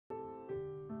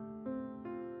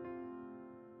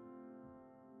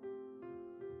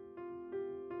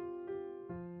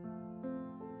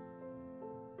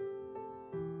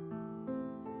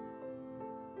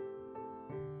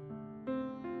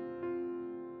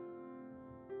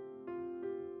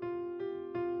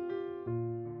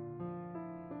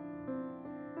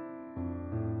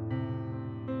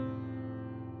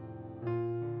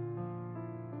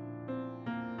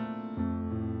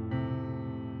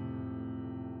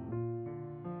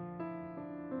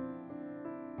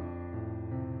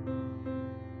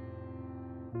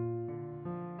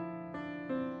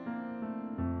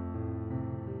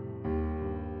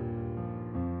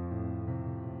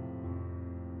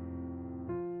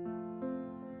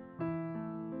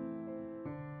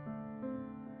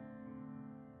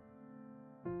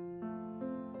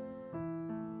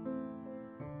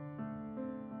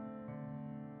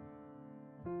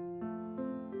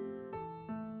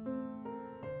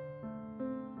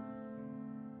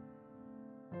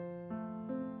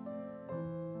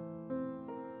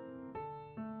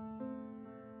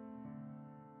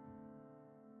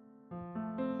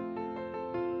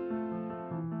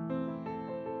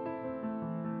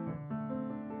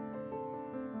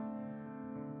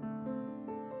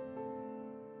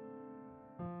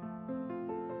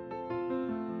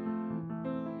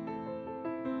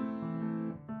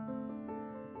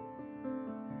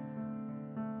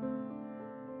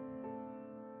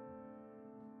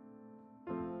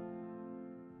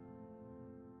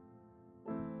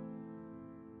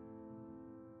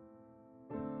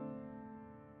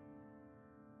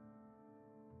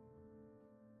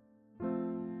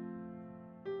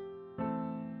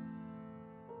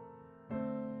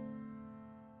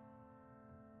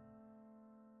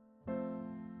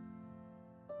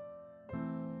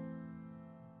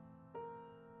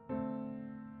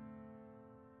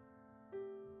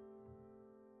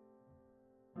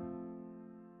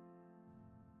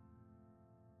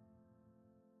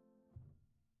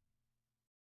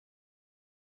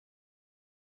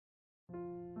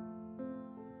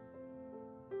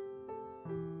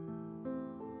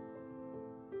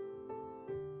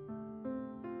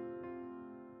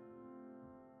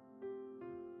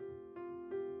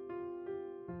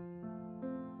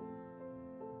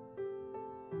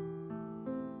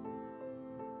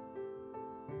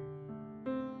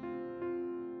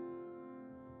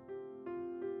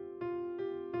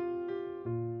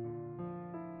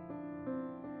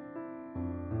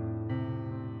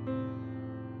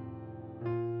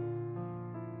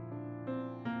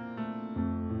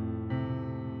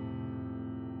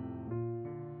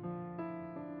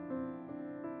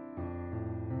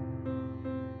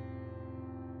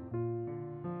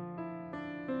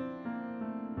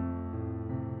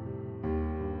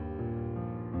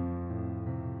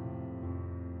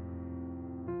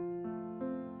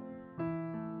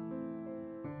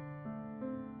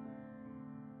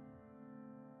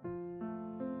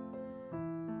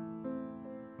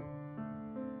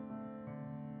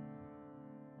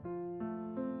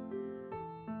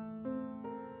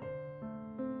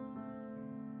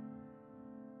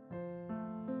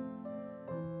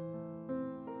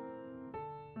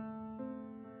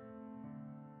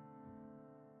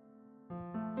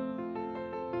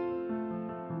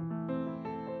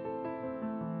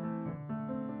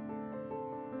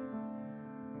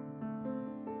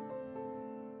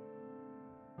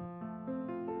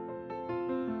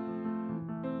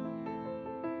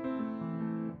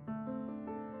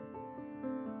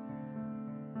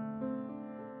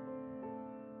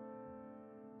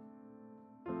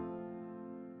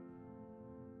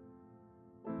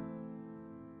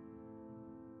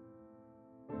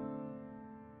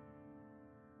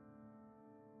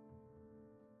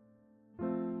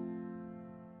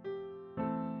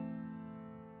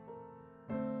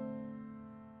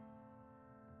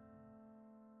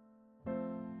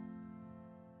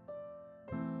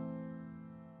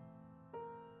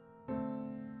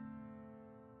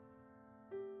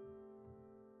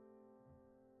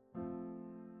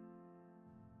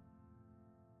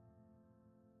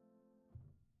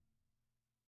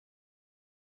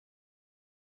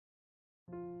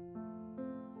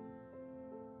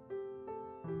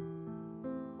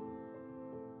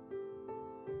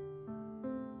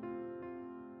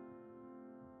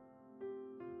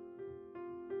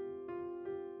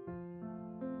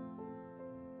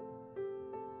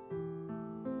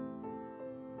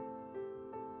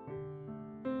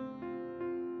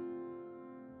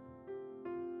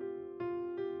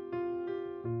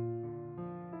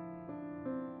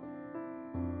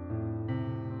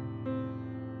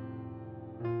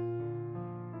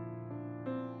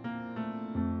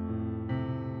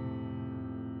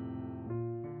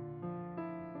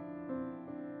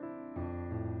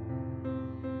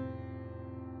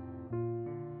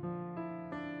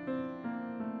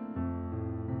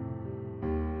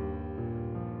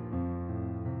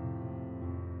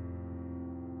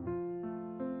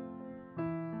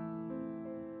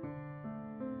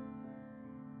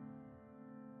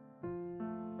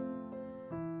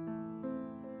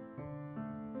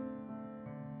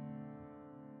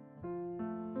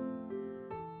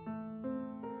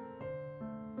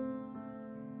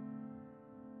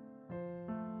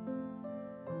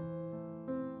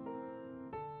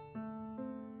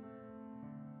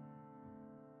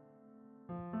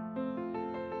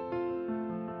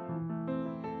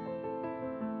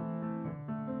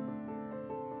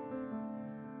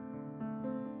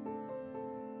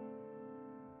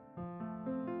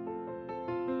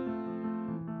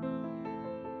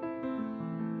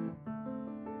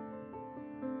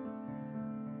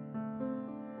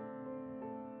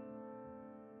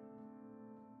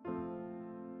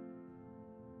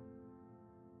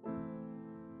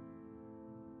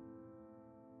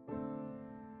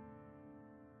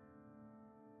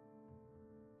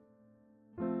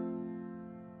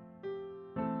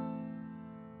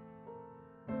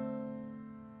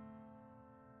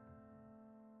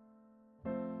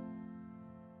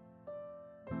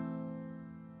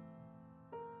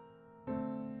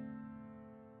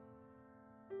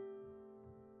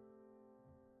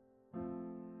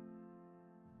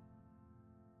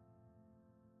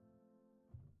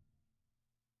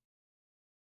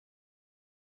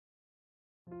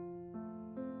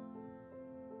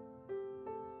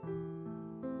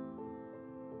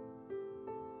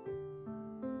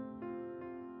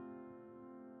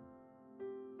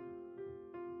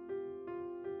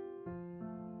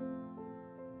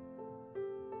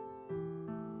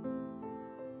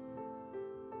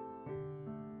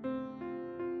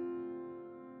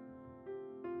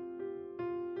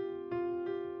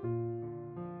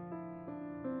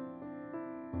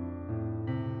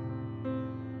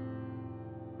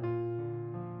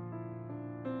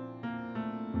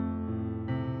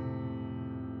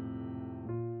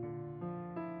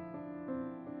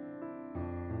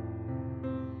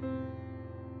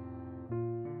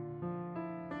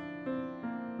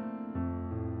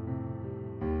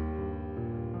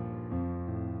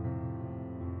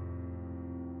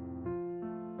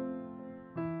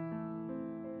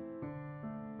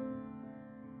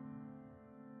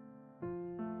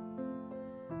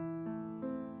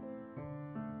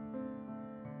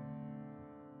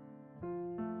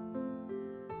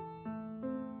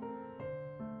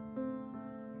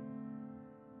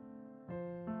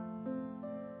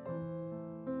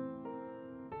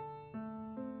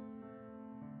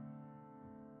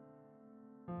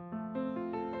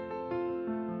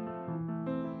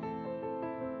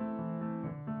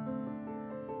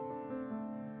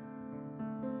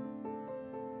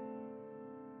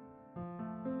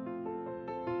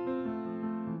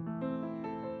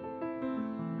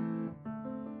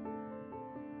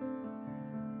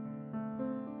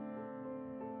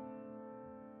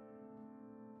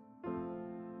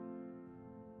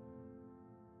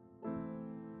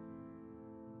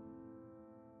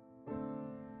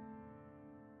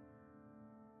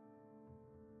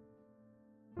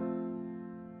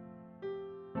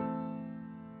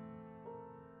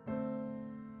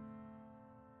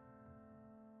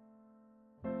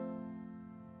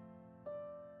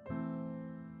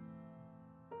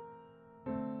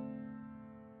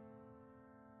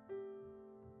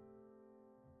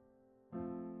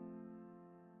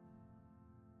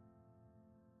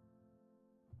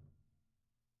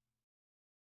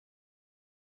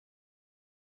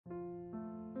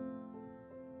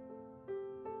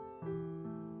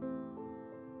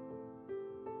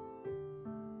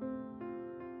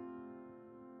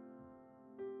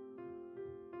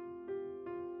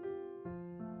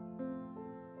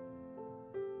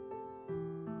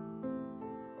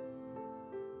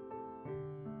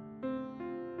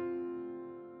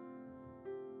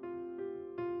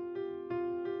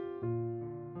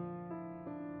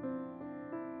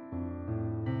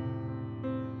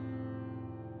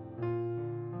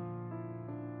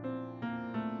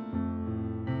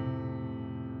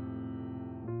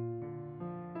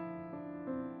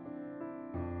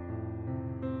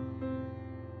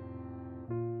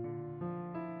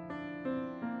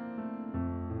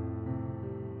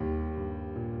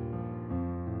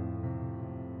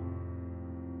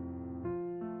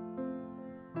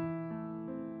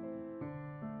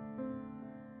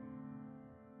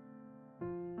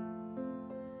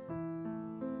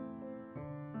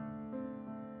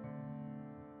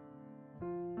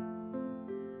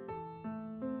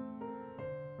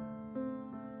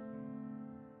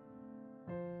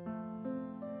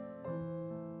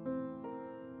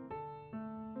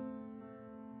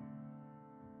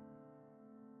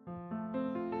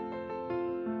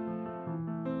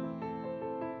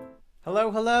Hello,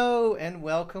 hello, and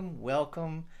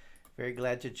welcome. Very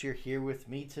glad that you're here with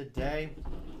me today.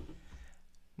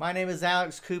 My name is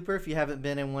Alex Cooper. If you haven't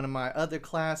been in one of my other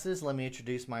classes, let me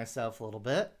introduce myself a little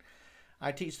bit.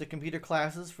 I teach the computer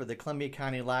classes for the Columbia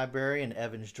County Library in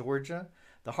Evans, Georgia,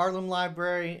 the Harlem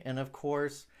Library, and of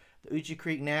course, the Uchi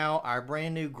Creek Now, our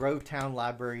brand new Grovetown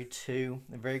Library too.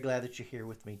 I'm very glad that you're here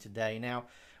with me today. Now,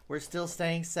 we're still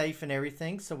staying safe and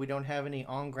everything, so we don't have any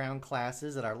on-ground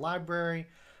classes at our library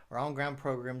or on-ground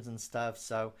programs and stuff,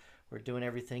 so we're doing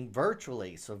everything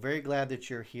virtually. So very glad that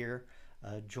you're here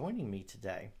joining me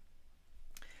today.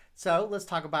 So let's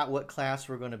talk about what class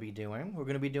we're going to be doing. We're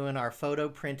going to be doing our photo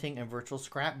printing and virtual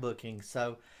scrapbooking.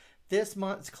 So this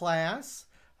month's class,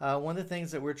 one of the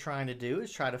things that we're trying to do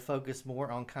is try to focus more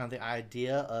on kind of the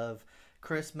idea of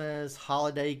Christmas,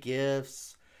 holiday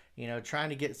gifts, you know, trying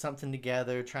to get something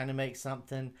together, trying to make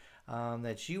something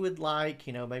that you would like,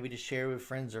 you know, maybe to share with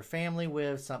friends or family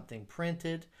with, something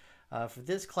printed for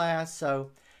this class.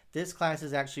 So this class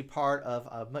is actually part of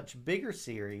a much bigger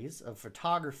series of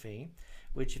photography,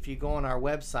 which if you go on our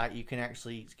website, you can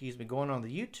actually, going on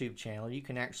the YouTube channel, you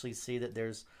can actually see that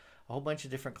there's a whole bunch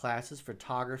of different classes: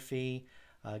 photography,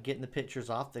 getting the pictures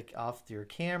off your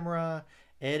camera,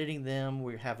 editing them.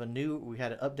 We had an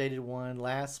updated one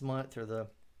last month, or the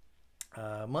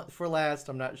month before last,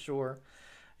 I'm not sure.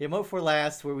 Yeah, month before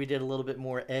last, where we did a little bit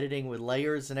more editing with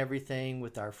layers and everything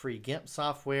with our free GIMP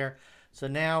software. So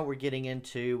now we're getting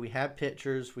into, we have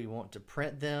pictures, we want to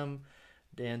print them,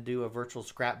 then do a virtual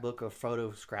scrapbook or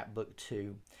photo scrapbook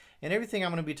too. And everything I'm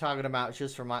going to be talking about is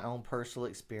just from my own personal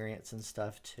experience and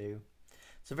stuff too.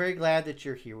 So very glad that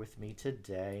you're here with me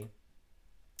today.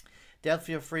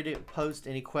 Definitely feel free to post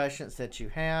any questions that you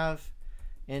have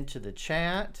into the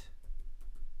chat.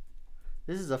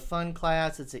 This is a fun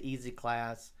class. It's an easy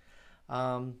class.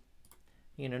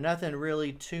 You know, nothing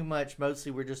really too much.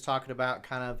 Mostly we're just talking about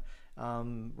kind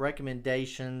of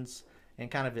recommendations and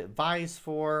kind of advice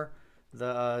for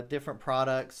the different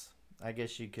products, I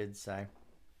guess you could say.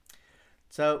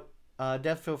 So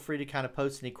definitely feel free to kind of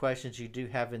post any questions you do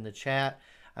have in the chat.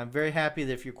 I'm very happy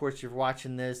that if of course you're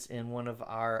watching this in one of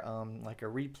our like a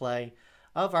replay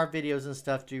of our videos and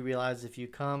stuff, do realize if you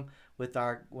come with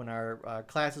when our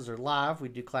classes are live, we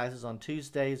do classes on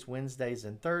Tuesdays, Wednesdays,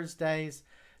 and Thursdays.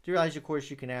 Do realize, of course,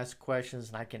 you can ask questions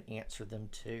and I can answer them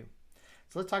too.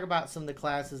 So let's talk about some of the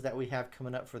classes that we have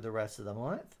coming up for the rest of the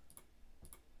month.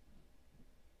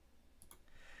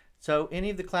 So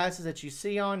any of the classes that you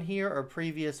see on here or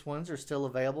previous ones are still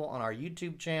available on our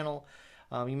YouTube channel.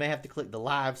 You may have to click the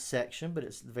live section, but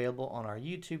it's available on our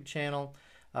YouTube channel.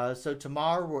 So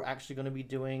tomorrow we're actually going to be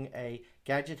doing a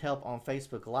Gadget Help on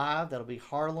Facebook Live. That'll be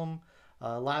Harlem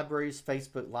Library's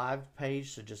Facebook Live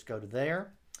page, so just go to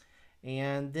there.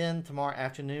 And then tomorrow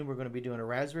afternoon we're going to be doing a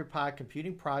Raspberry Pi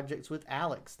computing projects with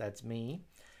Alex. That's me.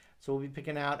 So we'll be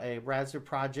picking out a Raspberry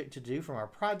project to do from our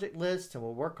project list, and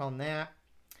we'll work on that.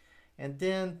 And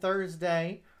then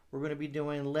Thursday we're going to be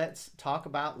doing Let's Talk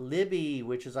About Libby,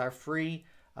 which is our free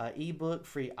ebook,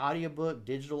 free audiobook,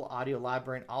 digital audio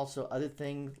library, and also other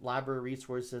things, library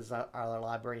resources our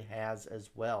library has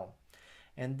as well.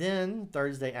 And then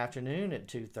Thursday afternoon at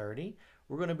 2:30,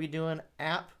 we're going to be doing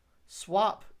App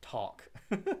Swap Talk.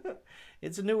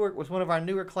 It's with one of our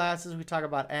newer classes. We talk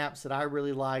about apps that I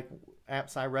really like,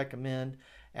 apps I recommend,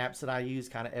 apps that I use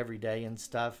kind of every day and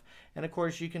stuff. And of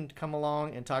course, you can come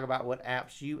along and talk about what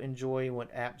apps you enjoy and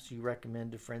what apps you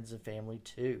recommend to friends and family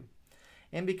too.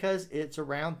 And because it's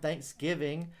around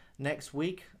Thanksgiving next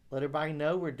week, let everybody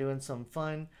know we're doing some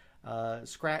fun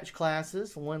scratch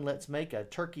classes. One, let's make a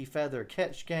turkey feather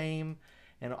catch game.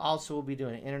 And also we'll be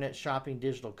doing internet shopping,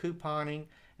 digital couponing,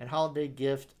 and holiday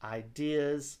gift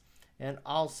ideas. And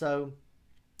also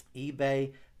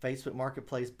eBay, Facebook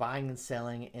Marketplace, buying and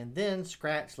selling. And then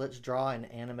scratch, let's draw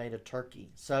and animate a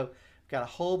turkey. So we've got a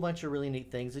whole bunch of really neat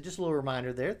things. And just a little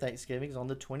reminder there, Thanksgiving is on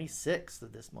the 26th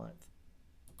of this month.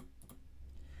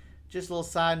 Just a little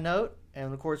side note,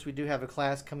 and of course we do have a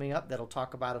class coming up that'll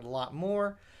talk about it a lot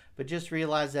more, but just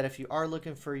realize that if you are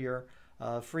looking for your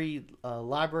free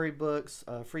library books,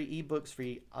 free ebooks,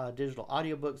 free digital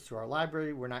audiobooks through our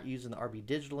library, we're not using the RB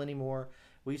Digital anymore.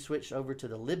 We switched over to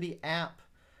the Libby app.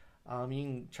 You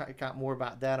can check out more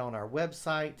about that on our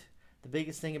website. The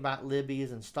biggest thing about Libby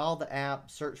is install the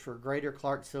app, search for Greater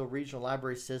Clarksville Regional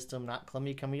Library System, not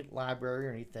Columbia County Library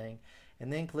or anything,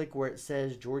 and then click where it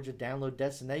says Georgia Download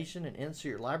Destination and insert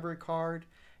your library card,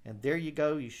 and there you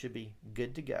go. You should be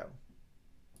good to go.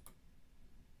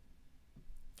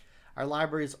 Our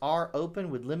libraries are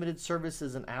open with limited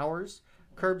services and hours.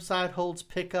 Curbside holds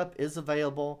pickup is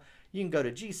available. You can go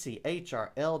to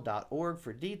gchrl.org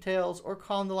for details or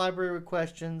call in the library with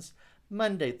questions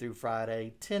Monday through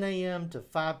Friday, 10 a.m. to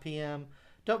 5 p.m.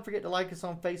 Don't forget to like us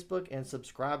on Facebook and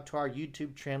subscribe to our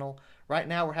YouTube channel. Right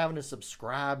now we're having a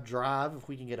subscribe drive. If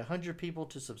we can get 100 people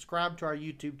to subscribe to our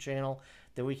YouTube channel,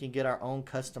 then we can get our own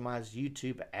customized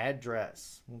YouTube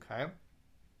address. Okay?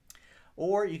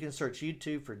 Or you can search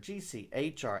YouTube for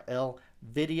GCHRL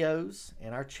videos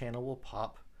and our channel will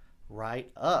pop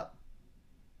right up.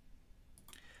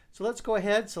 So let's go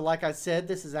ahead. So like I said,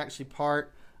 this is actually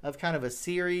part of kind of a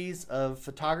series of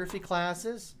photography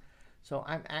classes. So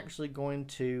I'm actually going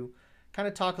to kind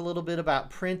of talk a little bit about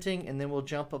printing, and then we'll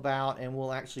jump about and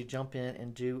we'll actually jump in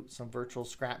and do some virtual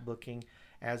scrapbooking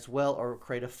as well, or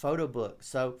create a photo book.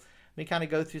 So let me kind of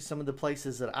go through some of the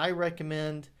places that I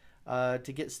recommend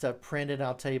to get stuff printed.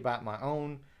 I'll tell you about my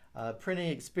own printing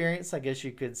experience, I guess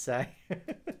you could say.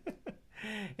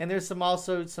 And there's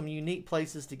also some unique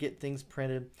places to get things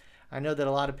printed. I know that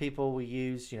a lot of people will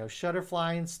use,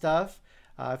 Shutterfly and stuff.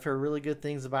 I've heard really good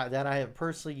things about that. I haven't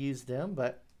personally used them,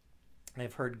 but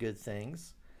I've heard good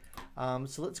things.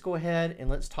 So let's go ahead and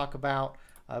let's talk about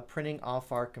printing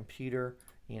off our computer,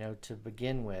 to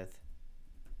begin with.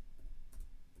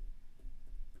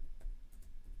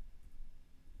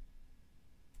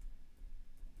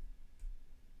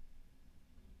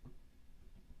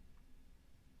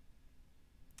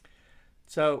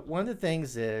 So one of the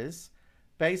things is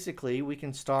basically we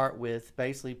can start with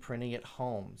printing at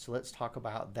home. So let's talk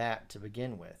about that to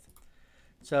begin with.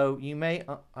 So you may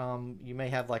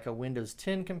have like a Windows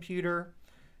 10 computer,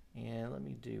 and let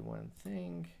me do one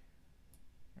thing.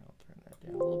 I'll turn that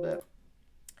down a little bit.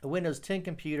 A Windows 10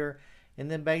 computer, and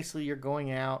then basically you're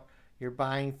going out, you're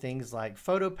buying things like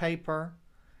photo paper,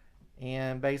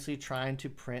 and basically trying to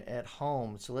print at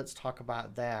home. So let's talk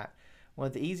about that. One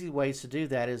of the easy ways to do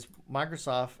that is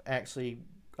Microsoft actually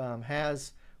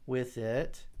has with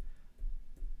it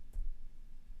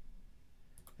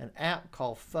an app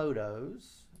called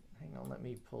Photos. Hang on, let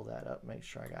me pull that up, make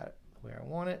sure I got it where I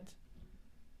want it.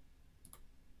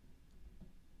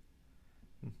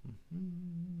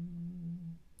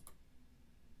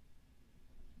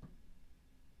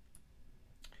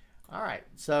 All right,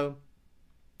 so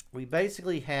we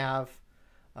basically have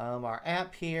our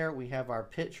app here. We have our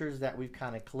pictures that we've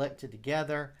kind of collected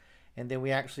together, and then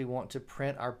we actually want to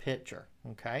print our picture.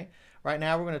 Okay, right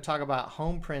now we're going to talk about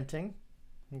home printing.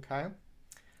 Okay,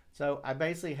 so I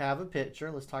basically have a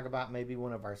picture. Let's talk about maybe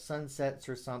one of our sunsets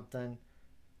or something.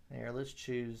 There, let's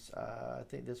choose, I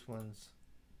think this one's,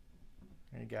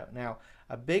 there you go. Now,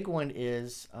 a big one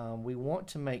is we want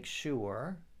to make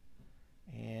sure,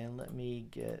 and let me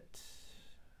get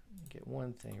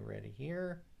one thing ready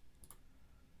here.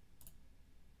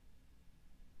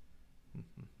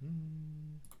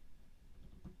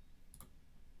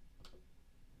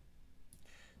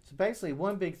 So basically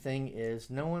one big thing is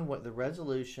knowing what the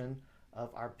resolution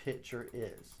of our picture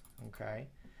is. Okay,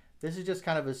 this is just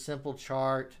kind of a simple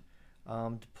chart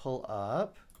to pull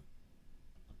up.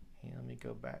 And let me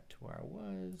go back to where I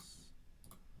was.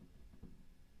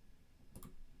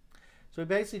 So we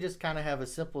basically just kind of have a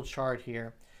simple chart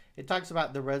here. It talks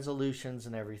about the resolutions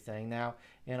and everything. Now,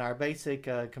 in our basic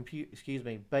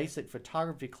basic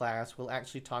photography class, we'll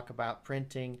actually talk about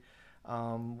printing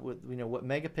with what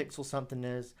megapixel something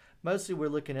is. Mostly we're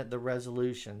looking at the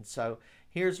resolution. So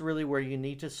here's really where you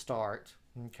need to start.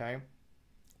 Okay,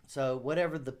 so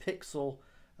whatever the pixel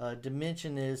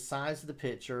dimension is, size of the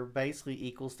picture, basically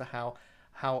equals to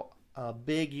how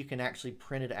big you can actually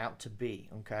print it out to be.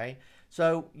 Okay,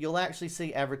 so you'll actually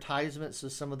see advertisements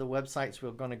of some of the websites we're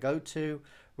going to go to.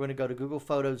 We're going to go to Google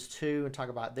Photos too and talk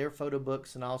about their photo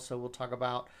books, and also we'll talk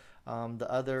about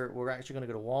we're actually going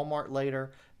to go to Walmart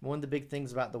later. One of the big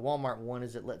things about the Walmart one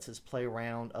is it lets us play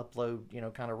around, upload,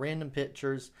 kind of random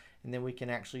pictures, and then we can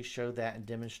actually show that and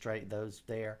demonstrate those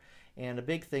there. And a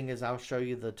big thing is I'll show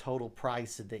you the total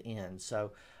price at the end.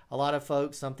 So a lot of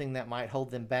folks, something that might hold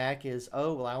them back is,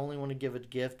 oh, well, I only want to give a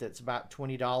gift that's about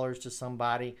 $20 to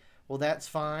somebody. Well, that's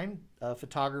fine.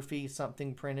 Photography,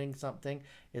 printing something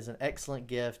is an excellent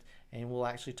gift, and we'll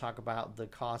actually talk about the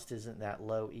cost isn't that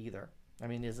low either. I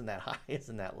mean, isn't that high,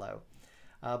 isn't that low.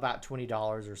 About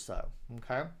 $20 or so,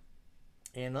 okay?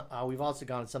 And we've also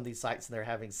gone to some of these sites and they're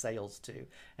having sales too.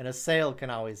 And a sale can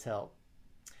always help.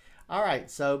 All right,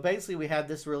 so basically we have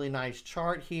this really nice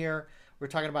chart here. We're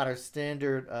talking about our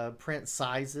standard print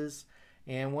sizes.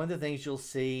 And one of the things you'll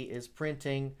see is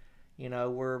printing.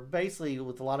 We're basically,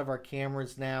 with a lot of our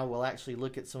cameras now, we'll actually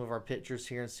look at some of our pictures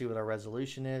here and see what our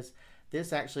resolution is.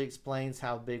 This actually explains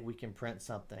how big we can print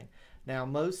something. Now,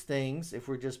 most things, if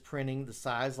we're just printing the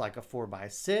size like a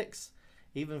 4x6,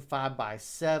 even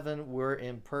 5x7, we're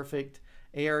in perfect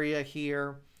area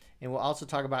here. And we'll also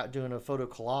talk about doing a photo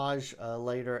collage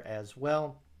later as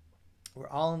well. We're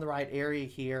all in the right area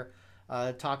here,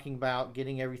 talking about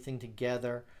getting everything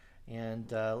together.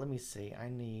 And let me see, I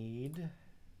need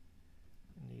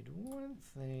one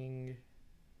thing.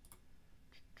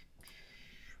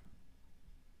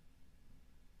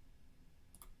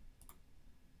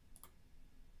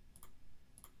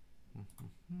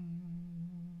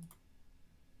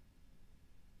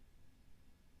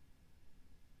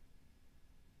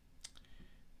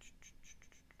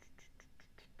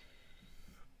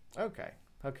 Okay,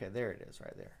 okay, there it is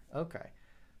right there. Okay,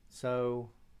 so,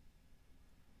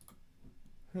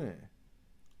 let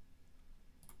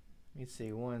me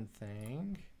see one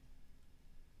thing.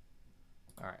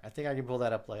 All right, I think I can pull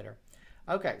that up later.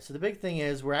 Okay, so the big thing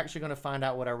is we're actually going to find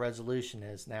out what our resolution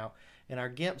is. Now, in our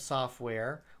GIMP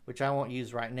software, which I won't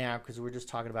use right now because we're just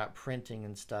talking about printing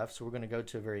and stuff, so we're going to go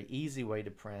to a very easy way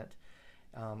to print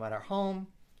at our home,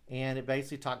 and it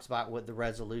basically talks about what the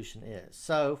resolution is.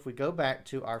 So if we go back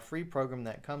to our free program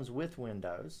that comes with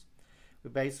Windows, we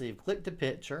basically have clicked the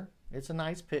picture. It's a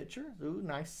nice picture. Ooh,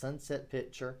 nice sunset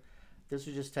picture. This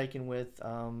was just taken with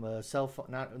a cell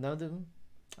phone.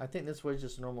 I think this was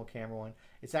just a normal camera one.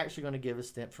 It's actually going to give us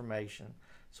the information.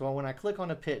 So when I click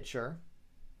on a picture,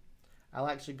 I'll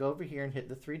actually go over here and hit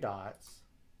the three dots.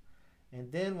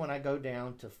 And then when I go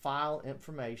down to File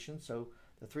Information, so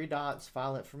the three dots,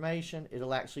 File Information,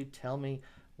 it'll actually tell me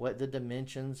what the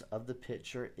dimensions of the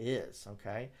picture is,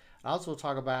 okay? I also will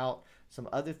talk about some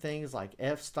other things like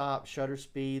f-stop, shutter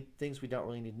speed, things we don't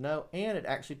really need to know, and it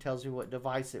actually tells me what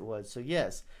device it was. So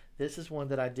yes, this is one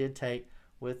that I did take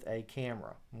with a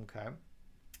camera, okay?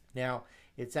 Now,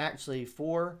 it's actually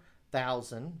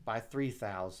 4,000 by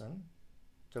 3,000.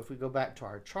 So if we go back to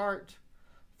our chart,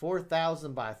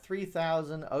 4,000 by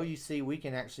 3,000, oh, you see we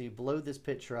can actually blow this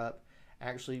picture up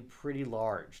actually pretty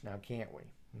large now, can't we?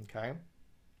 Okay,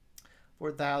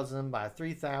 4,000 by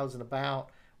 3,000 about,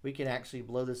 we can actually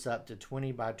blow this up to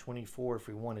 20 by 24 if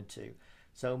we wanted to.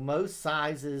 So most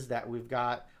sizes that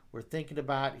we're thinking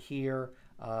about here,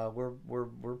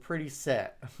 we're pretty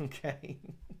set, okay?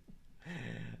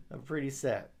 I'm pretty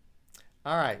set.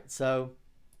 All right, so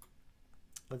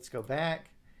let's go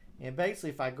back, and basically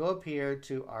if I go up here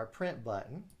to our print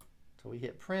button, so we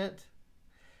hit print.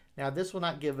 Now this will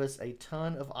not give us a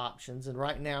ton of options, and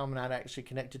right now I'm not actually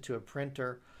connected to a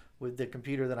printer with the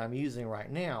computer that I'm using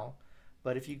right now,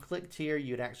 but if you clicked here,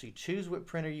 you'd actually choose what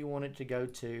printer you want it to go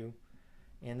to,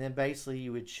 and then basically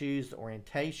you would choose the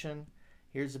orientation.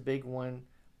 Here's a big one,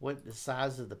 what the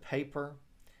size of the paper.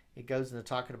 It goes into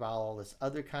talking about all this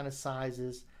other kind of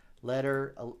sizes.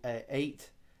 Letter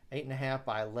 8.5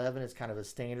 by 11 is kind of a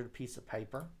standard piece of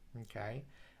paper, okay?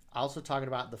 Also talking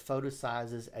about the photo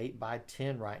sizes 8 by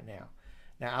 10 right now.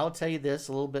 Now I'll tell you this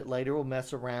a little bit later. We'll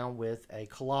mess around with a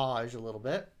collage a little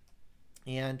bit.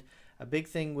 And a big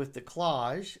thing with the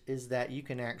collage is that you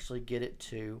can actually get it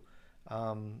to,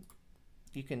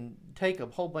 you can take a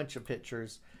whole bunch of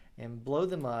pictures and blow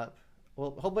them up.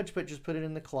 Well, a whole bunch of pictures, put it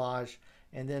in the collage,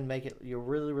 and then make it, you'll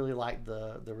really, really like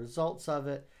the results of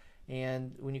it.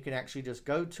 And when you can actually just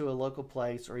go to a local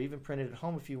place or even print it at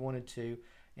home if you wanted to,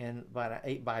 and about an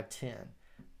 8 by 10,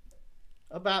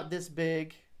 about this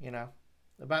big, you know,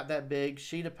 about that big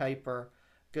sheet of paper,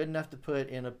 good enough to put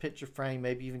in a picture frame.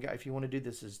 Maybe even if you want to do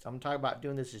this, I'm talking about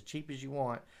doing this as cheap as you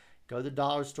want. Go to the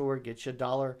dollar store, get you a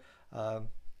dollar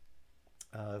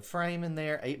frame in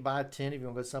there, 8 by 10. If you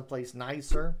want to go someplace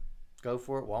nicer, go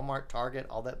for it. Walmart, Target,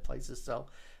 all that places sell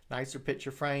nicer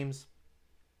picture frames,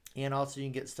 and also you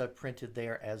can get stuff printed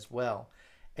there as well.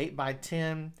 8 by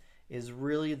 10 is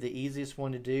really the easiest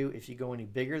one to do. If you go any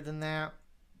bigger than that,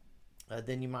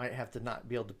 then you might have to not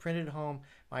be able to print it at home,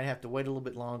 might have to wait a little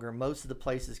bit longer. Most of the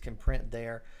places can print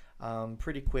there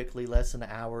pretty quickly, less than an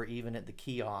hour, even at the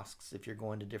kiosks if you're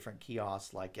going to different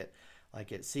kiosks like at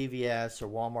CVS or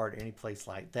Walmart or any place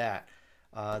like that.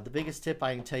 The biggest tip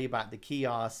I can tell you about the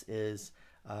kiosks is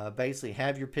basically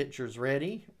have your pictures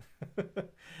ready.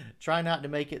 Try not to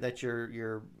make it that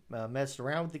you're messing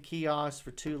around with the kiosks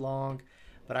for too long.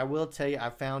 But I will tell you, I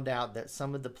found out that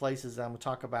some of the places I'm going to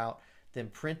talk about, them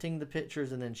printing the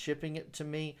pictures and then shipping it to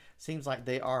me, seems like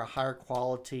they are a higher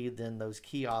quality than those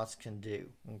kiosks can do,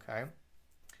 okay?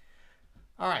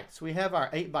 All right, so we have our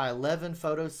 8 by 11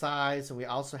 photo size, and we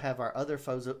also have our other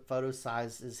photo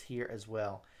sizes here as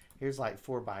well. Here's like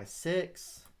 4 by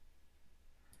 6,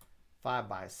 5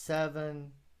 by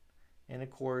 7, and of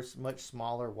course, much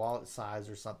smaller wallet size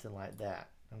or something like that,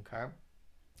 okay?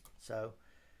 So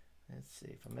let's see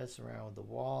if I mess around with the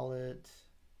wallet,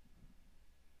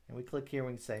 and we click here,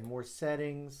 we can say more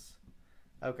settings.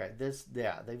 Okay, this,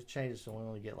 yeah, they've changed it so we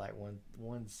only get like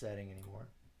one setting anymore.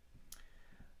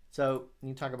 So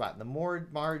you talk about the more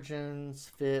margins,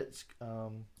 fits,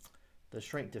 the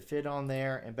shrink to fit on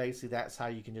there, and basically that's how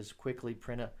you can just quickly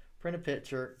print a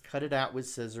picture, cut it out with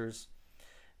scissors.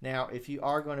 Now, if you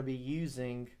are going to be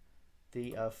using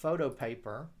the photo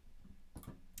paper,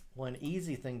 one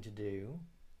easy thing to do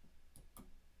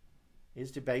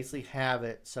is to basically have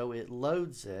it so it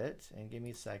loads it. And give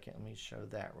me a second, let me show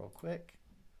that real quick.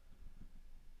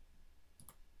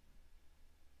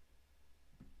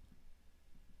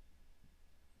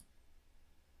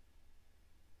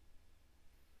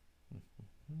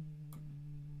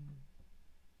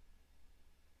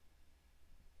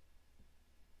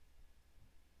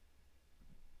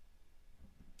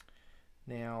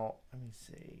 Now, let me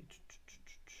see.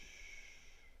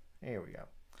 There we go.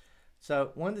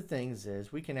 So one of the things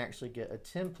is we can actually get a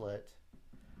template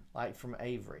like from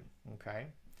Avery, okay?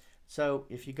 So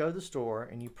if you go to the store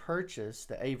and you purchase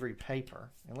the Avery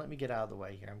paper, and let me get out of the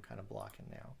way here, I'm kind of blocking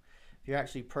now. If you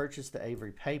actually purchase the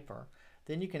Avery paper,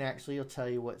 then you can actually, it'll tell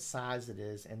you what size it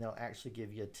is, and they'll actually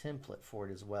give you a template for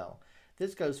it as well.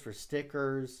 This goes for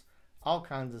stickers, all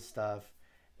kinds of stuff,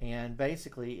 and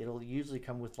basically it'll usually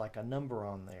come with like a number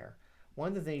on there. One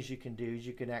of the things you can do is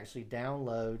you can actually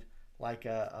download like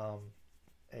a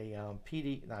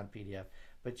PDF, not a PDF,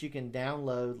 but you can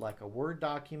download like a Word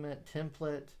document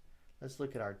template. Let's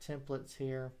look at our templates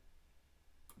here.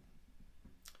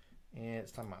 And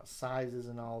it's talking about sizes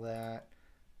and all that.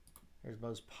 There's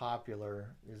most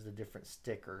popular is the different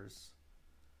stickers.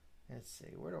 Let's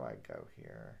see, where do I go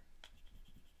here?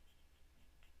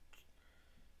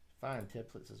 Find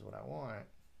templates is what I want.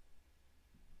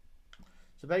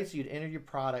 So basically you'd enter your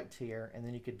product here and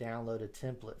then you could download a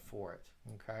template for it,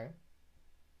 okay?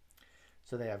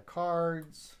 So they have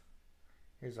cards.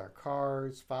 Here's our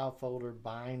cards, file folder,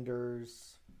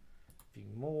 binders,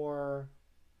 view more,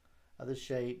 other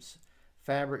shapes,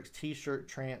 fabrics, t-shirt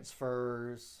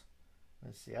transfers.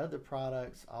 Let's see, other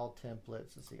products, all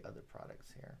templates. Let's see other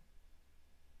products here.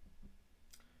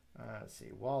 Let's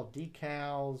see, wall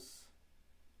decals.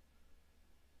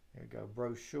 There we go,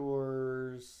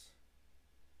 brochures.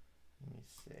 Let me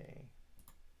see.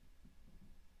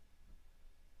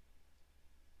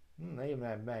 They even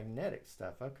have magnetic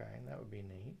stuff. Okay, that would be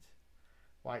neat.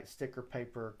 White sticker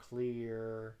paper,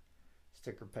 clear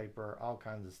sticker paper, all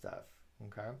kinds of stuff.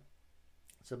 Okay.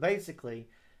 So basically,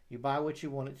 you buy what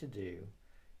you want it to do,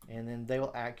 and then they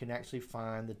will can actually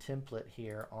find the template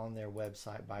here on their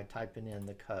website by typing in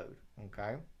the code.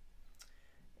 Okay.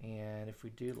 And if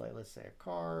we do, like, let's say a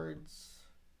cards,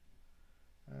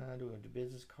 do we do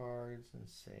business cards and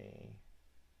see.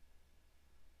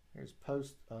 Here's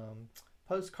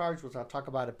postcards, which I'll talk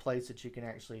about a place that you can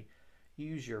actually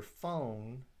use your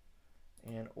phone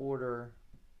and order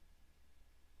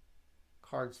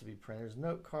cards to be printed. There's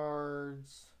note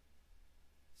cards,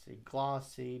 let's see,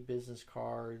 glossy, business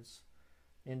cards,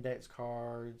 index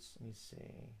cards, let me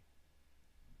see,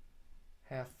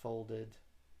 half folded.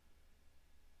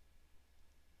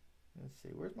 Let's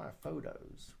see, where's my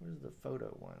photos? Where's the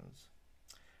photo ones?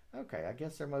 Okay, I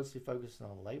guess they're mostly focusing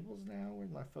on labels now.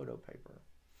 Where's my photo paper?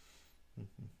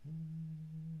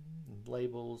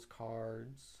 Labels,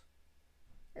 cards.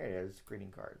 There it is,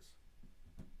 greeting cards.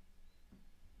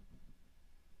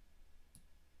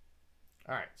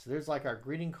 All right, so there's like our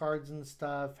greeting cards and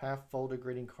stuff, half folded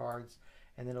greeting cards,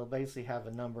 and then it'll basically have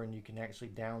a number and you can actually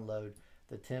download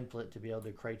the template to be able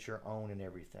to create your own and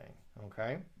everything,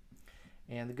 okay?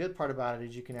 And the good part about it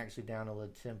is you can actually download a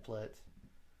template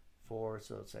for,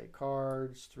 so let's say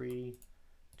cards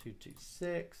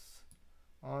 3226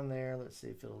 on there. Let's see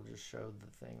if it'll just show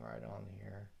the thing right on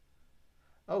here.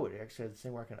 Oh, it actually has the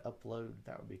thing where I can upload.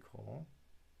 That would be cool.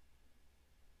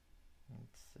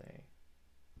 Let's see.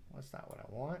 Well, that's not what I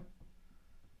want.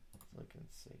 Let's look and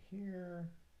see here.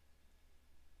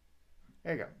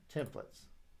 There you go, templates.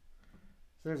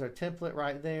 So there's our template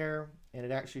right there, and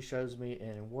it actually shows me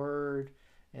in Word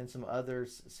and some other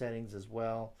settings as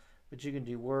well. But you can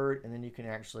do Word, and then you can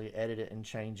actually edit it and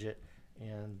change it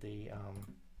in the,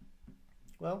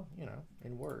 well, you know,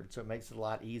 in Word. So it makes it a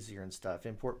lot easier and stuff.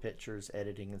 Import pictures,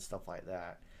 editing, and stuff like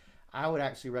that. I would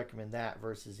actually recommend that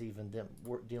versus even them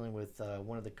dealing with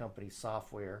one of the company's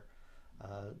software,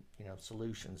 you know,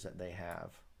 solutions that they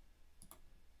have.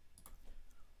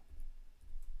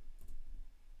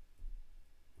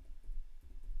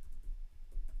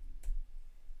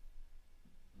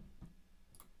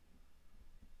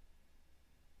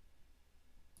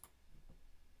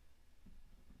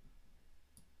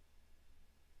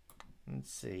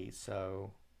 Let's see,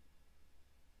 so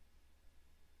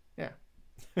yeah.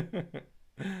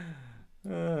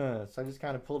 So I just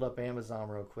kind of pulled up Amazon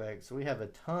real quick. So we have a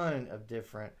ton of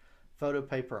different photo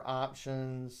paper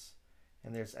options,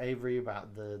 and there's Avery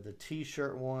about the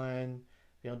t-shirt one.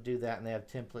 You don't do that, and they have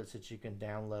templates that you can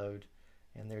download,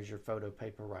 and there's your photo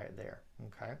paper right there.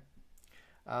 Okay.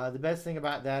 The best thing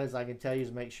about that is I can tell you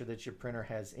is make sure that your printer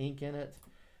has ink in it,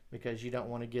 because you don't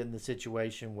want to get in the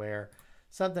situation where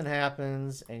something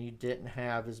happens and you didn't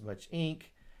have as much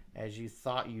ink as you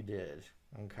thought you did.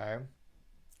 Okay.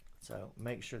 So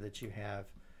make sure that you have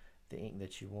the ink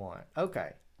that you want.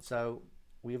 Okay. So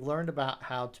we've learned about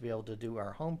how to be able to do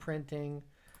our home printing,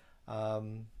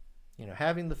 you know,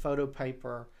 having the photo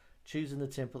paper, choosing the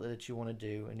template that you want to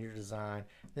do in your design,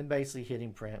 then basically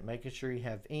hitting print, making sure you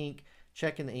have ink,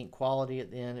 checking the ink quality at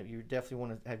the end. You definitely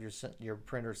want to have your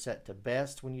printer set to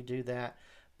best when you do that.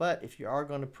 But if you are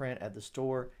going to print at the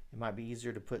store, it might be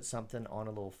easier to put something on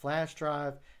a little flash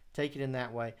drive, take it in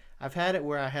that way. I've had it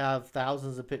where I have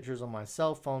thousands of pictures on my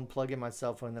cell phone, plug in my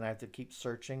cell phone, and then I have to keep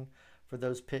searching for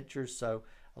those pictures. So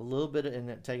a little bit, and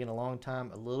it taking a long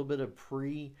time, a little bit of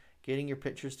getting your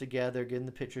pictures together, getting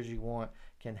the pictures you want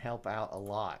can help out a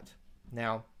lot.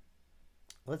 Now,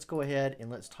 let's go ahead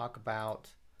and let's talk about,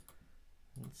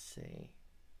 let's see.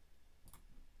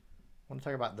 I want to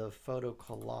talk about the photo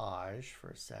collage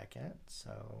for a second.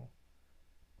 So,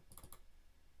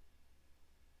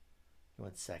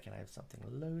 1 second, I have something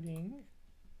loading.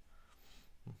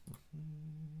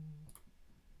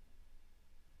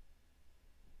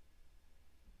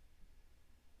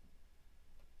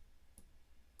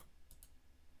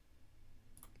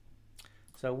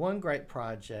 So one great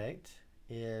project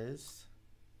is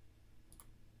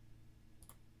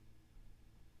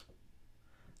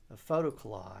a photo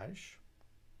collage.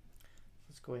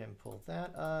 Let's go ahead and pull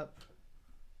that up.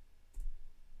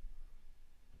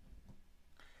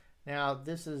 Now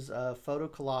this is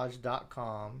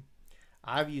photocollage.com.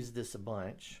 I've used this a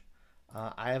bunch.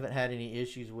 I haven't had any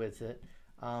issues with it.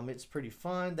 It's pretty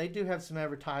fun. They do have some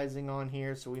advertising on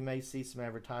here, so we may see some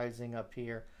advertising up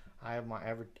here. I have my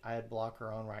ad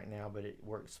blocker on right now, but it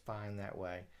works fine that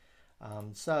way.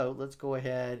 So let's go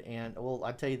ahead and, well,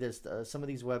 I tell you this, some of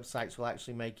these websites will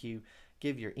actually make you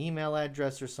give your email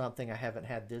address or something. I haven't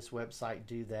had this website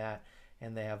do that,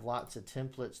 and they have lots of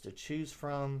templates to choose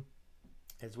from,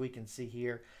 as we can see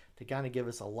here, to kind of give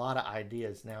us a lot of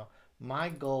ideas. Now, my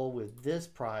goal with this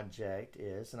project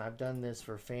is, and I've done this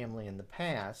for family in the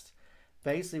past,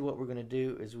 basically what we're going to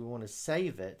do is we want to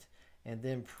save it and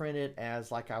then print it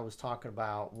as, like I was talking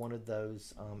about, one of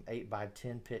those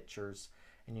 8x10 pictures,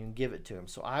 and you can give it to them.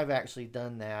 So I've actually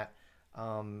done that,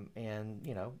 and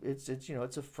you know, it's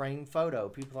a framed photo.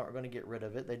 People aren't going to get rid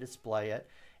of it; they display it.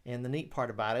 And the neat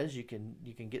part about it is you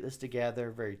can get this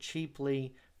together very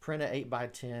cheaply, print an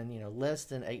 8x10, you know, less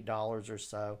than $8 or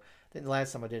so. I think the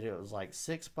last time I did it, it was like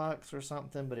 $6 or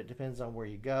something, but it depends on where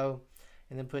you go.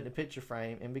 And then put in a picture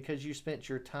frame, and because you spent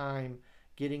your time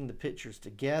getting the pictures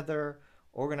together,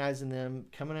 organizing them,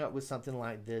 coming up with something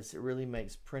like this, it really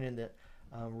makes printing it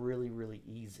really, really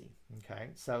easy. Okay,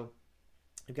 so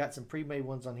we've got some pre-made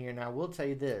ones on here. Now, I will tell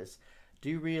you this.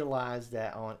 Do realize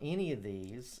that on any of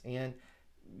these, and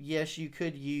yes, you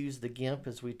could use the GIMP,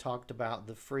 as we talked about,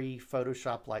 the free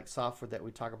Photoshop-like software that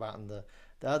we talk about in the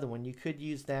other one. You could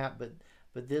use that, but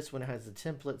this one has the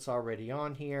templates already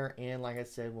on here, and like I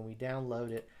said, when we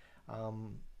download it,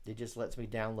 it just lets me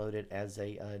download it as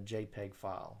a JPEG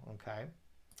file. Okay,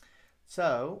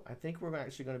 so I think we're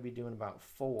actually going to be doing about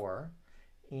 4,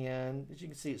 and as you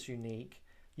can see, it's unique.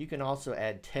 You can also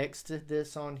add text to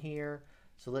this on here.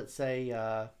 So let's say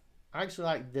I actually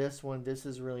like this one. This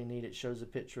is really neat. It shows a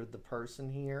picture of the person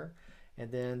here,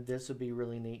 and then this would be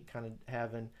really neat, kind of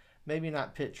having maybe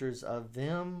not pictures of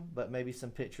them, but maybe some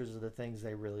pictures of the things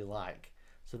they really like.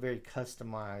 So very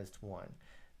customized one.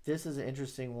 This is an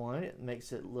interesting one. It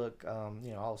makes it look,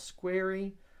 you know, all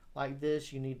squarey like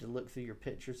this. You need to look through your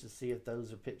pictures to see if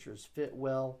those pictures fit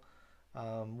well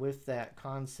with that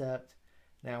concept.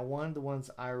 Now, one of the ones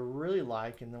I really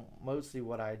like, and mostly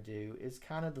what I do, is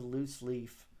kind of the loose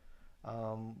leaf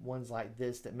ones like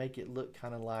this that make it look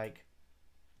kind of like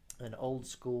an old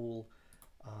school,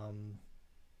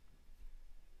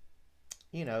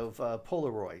 you know,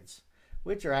 Polaroids,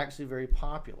 which are actually very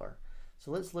popular. So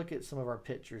let's look at some of our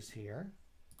pictures here.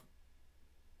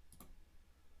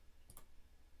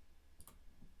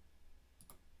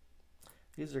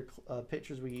 These are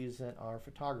pictures we use in our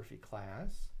photography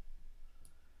class.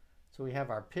 So we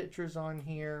have our pictures on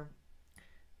here,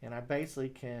 and I basically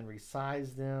can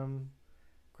resize them,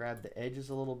 grab the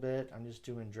edges a little bit. I'm just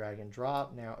doing drag and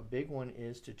drop. Now, a big one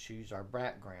is to choose our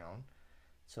background.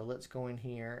 So let's go in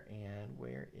here, and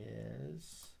where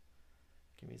is,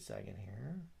 give me a second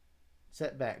here,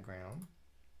 set background.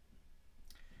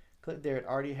 Click there. It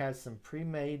already has some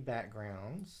pre-made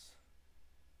backgrounds.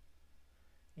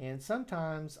 And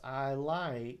sometimes I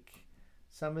like,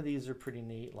 some of these are pretty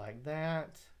neat like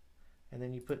that. And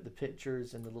then you put the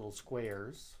pictures in the little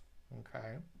squares.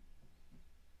 Okay.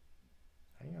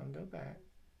 Hang on, go back.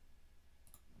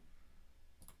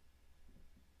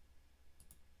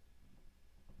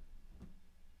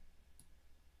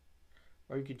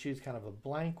 Or you could choose kind of a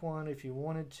blank one if you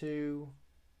wanted to.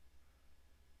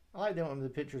 I like that one when the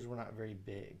pictures were not very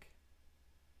big.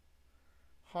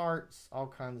 Hearts, all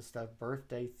kinds of stuff,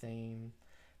 birthday theme.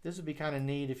 This would be kind of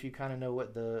neat if you kind of know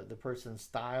what the person's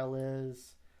style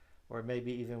is, or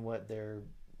maybe even what their,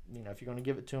 you know, if you're going to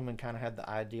give it to them and kind of have the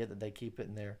idea that they keep it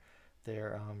in their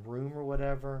room or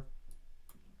whatever.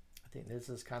 I think this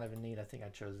is kind of a neat. I think I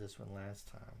chose this one last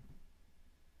time.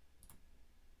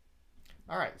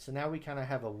 All right, so now we kind of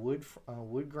have a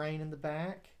wood grain in the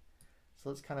back. So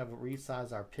let's kind of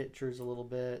resize our pictures a little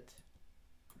bit.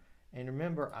 And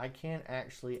remember, I can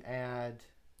actually add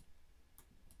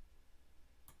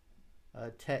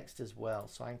text as well.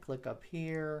 So I can click up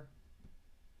here.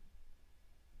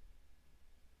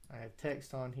 I have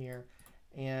text on here.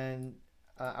 And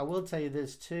I will tell you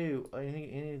this too,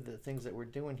 any of the things that we're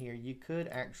doing here, you could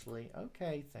actually,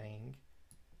 okay, thing.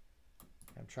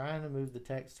 I'm trying to move the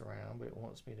text around, but it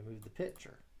wants me to move the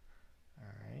picture.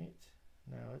 All right.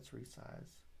 No, it's resize.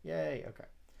 Yay. Okay.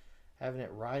 Having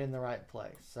it right in the right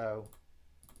place. So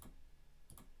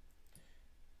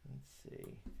let's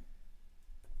see.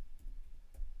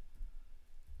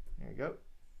 There you go.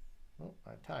 Oh,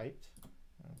 I typed.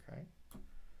 Okay.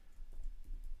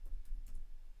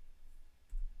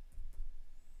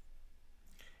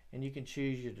 And you can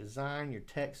choose your design, your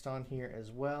text on here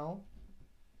as well.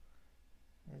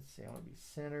 Let's see, I want to be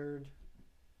centered.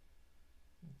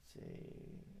 Let's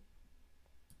see,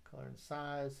 color and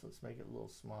size. Let's make it a little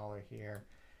smaller here.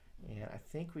 And I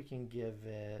think we can give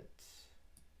it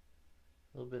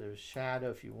a little bit of shadow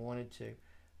if you wanted to.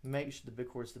 Make sure, of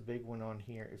course, the big one on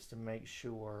here is to make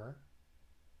sure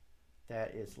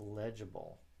that it's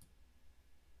legible.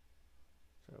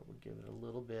 So we'll give it a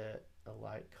little bit, a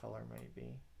light color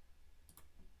maybe.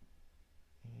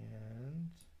 And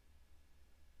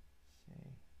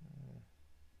let's see.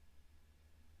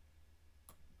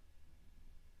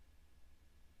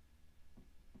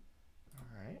 All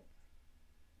right.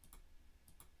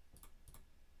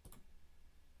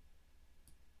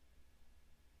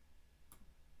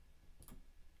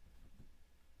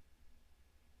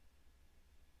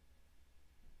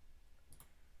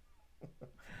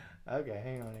 Okay,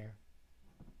 hang on here.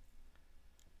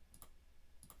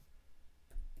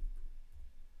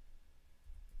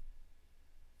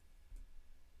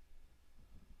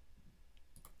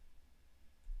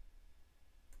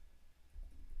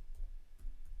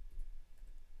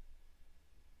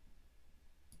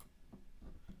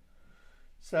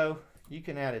 So you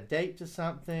can add a date to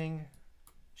something,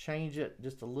 change it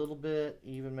just a little bit,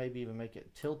 maybe even make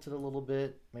it tilted a little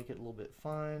bit, make it a little bit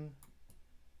fun.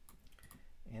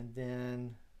 And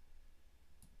then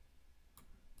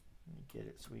let me get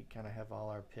it so we kind of have all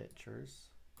our pictures.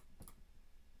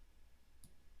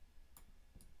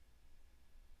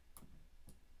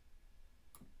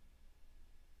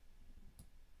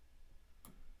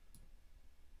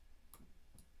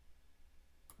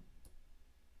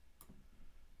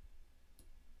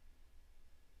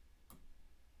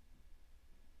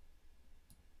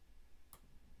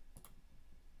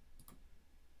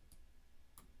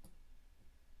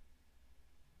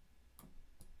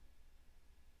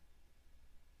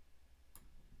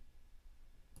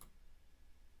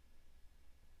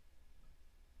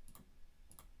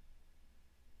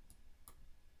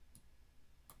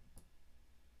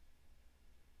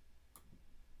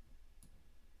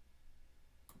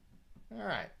 All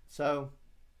right, so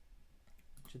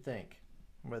what you think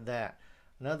about that?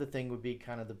 Another thing would be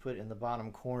kind of to put in the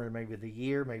bottom corner, maybe the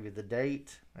year, maybe the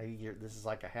date. Maybe this is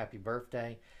like a happy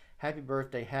birthday. Happy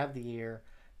birthday, have the year.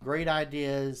 Great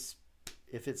ideas.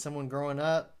 If it's someone growing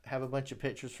up, have a bunch of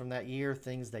pictures from that year,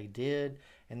 things they did,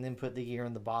 and then put the year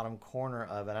in the bottom corner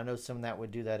of it. I know some that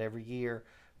would do that every year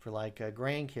for like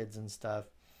grandkids and stuff.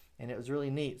 And it was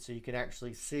really neat. So you could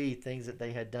actually see things that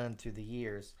they had done through the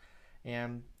years.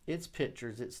 And it's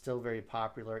pictures, it's still very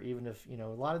popular, even if, you know,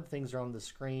 a lot of the things are on the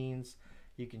screens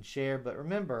you can share. But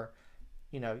remember,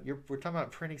 you know, we're talking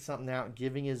about printing something out,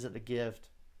 giving is it a gift.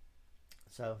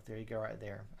 So there you go right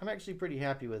there. I'm actually pretty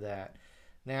happy with that.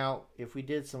 Now, if we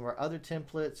did some of our other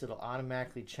templates, it'll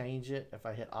automatically change it. If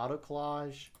I hit auto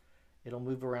collage, it'll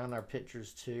move around our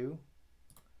pictures too,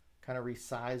 kind of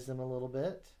resize them a little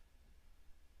bit.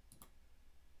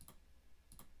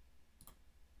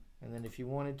 And then if you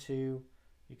wanted to,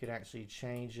 you could actually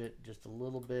change it just a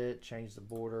little bit, change the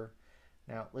border.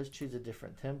 Now let's choose a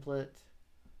different template.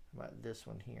 How about this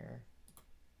one here?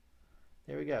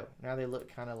 There we go. Now they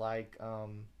look kind of like,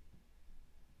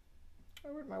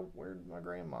 where'd my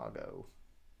grandma go?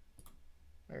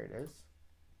 There it is.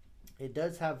 It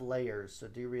does have layers, so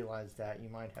do realize that you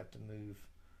might have to move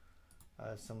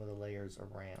some of the layers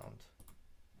around.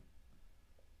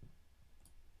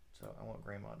 So I want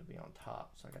grandma to be on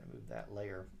top, so I got to move that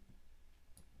layer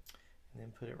and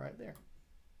then put it right there.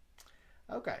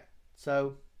 Okay,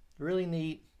 so really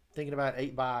neat. Thinking about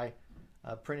 8 by,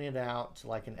 printing it out to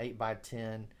like an 8 by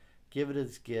 10, give it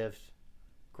as gift.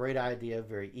 Great idea,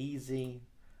 very easy.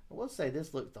 I will say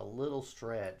this looked a little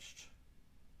stretched,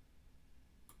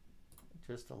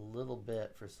 just a little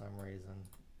bit for some reason.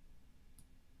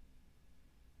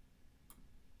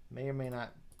 May or may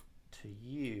not to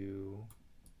you.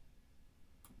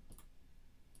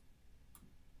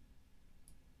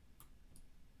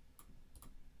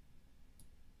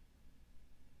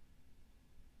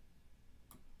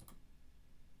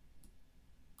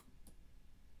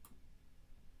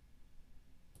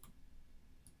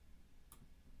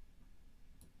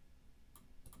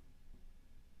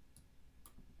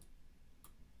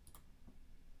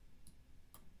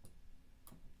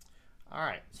 All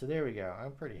right, so there we go.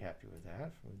 I'm pretty happy with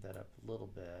that. Move that up a little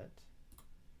bit.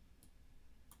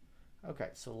 Okay,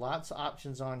 so lots of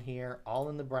options on here, all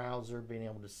in the browser, being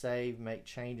able to save, make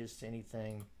changes to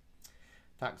anything.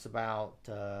 Talks about,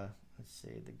 let's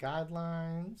see, the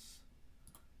guidelines.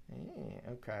 Yeah,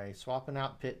 okay, swapping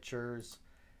out pictures,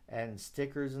 adding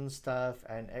stickers and stuff,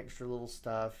 adding extra little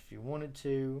stuff if you wanted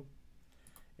to.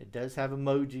 It does have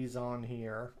emojis on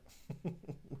here,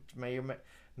 which may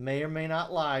or may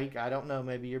not like. I don't know,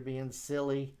 maybe you're being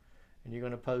silly and you're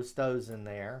going to post those in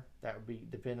there. That would be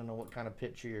depending on what kind of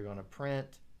picture you're going to print.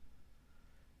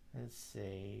 Let's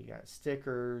see, you got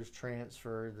stickers,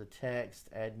 transfer the text,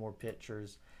 add more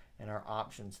pictures, and our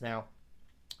options. Now,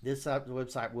 this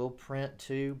website will print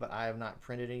too, but I have not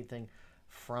printed anything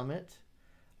from it.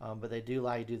 But they do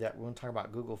allow you to do that. We're going to talk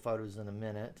about Google Photos in a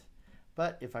minute.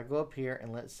 But if I go up here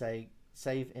and let's say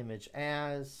save image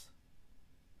as,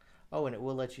 oh, and it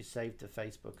will let you save to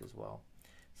Facebook as well.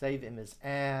 Save image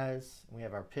as, we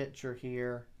have our picture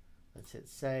here. Let's hit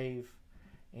save.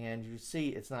 And you see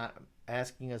it's not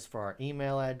asking us for our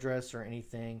email address or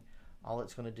anything. All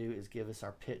it's going to do is give us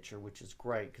our picture, which is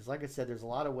great. Because like I said, there's a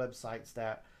lot of websites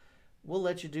that will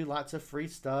let you do lots of free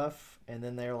stuff. And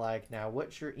then they're like, now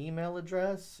what's your email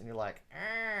address? And you're like,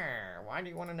 why do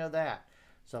you want to know that?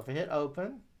 So if I hit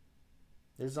open,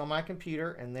 this is on my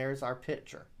computer and there's our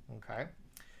picture. Okay.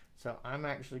 So I'm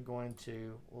actually going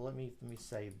to, well, let me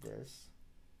save this.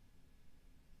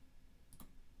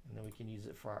 And then we can use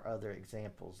it for our other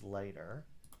examples later.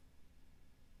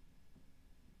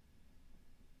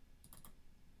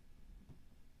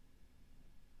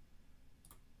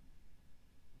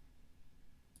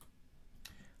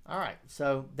 All right,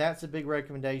 so that's a big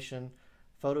recommendation,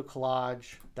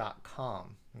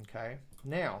 photocollage.com. Okay,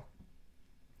 now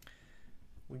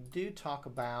we do talk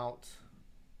about,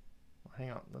 well,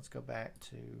 hang on, let's go back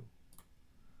to,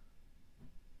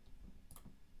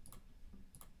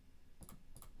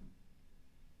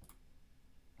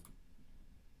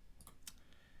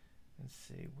 let's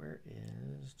see, where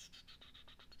is,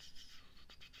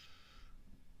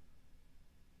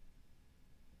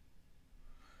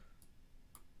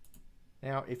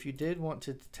 now if you did want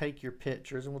to take your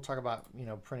pictures, and we'll talk about, you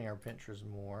know, printing our pictures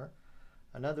more,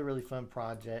 another really fun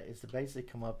project is to basically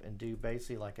come up and do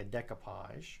basically like a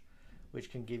decoupage, which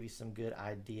can give you some good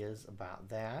ideas about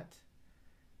that.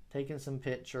 Taking some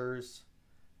pictures,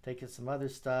 taking some other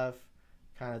stuff,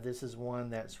 kind of, this is one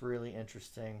that's really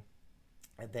interesting.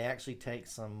 And they actually take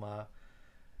some,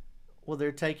 well,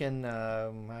 they're taking,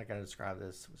 how can I describe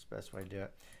this? What's the best way to do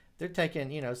it? They're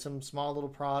taking, you know, some small little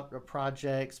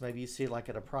projects. Maybe you see it like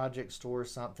at a project store or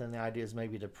something. The idea is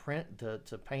maybe to print,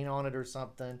 to paint on it or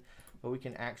something. But we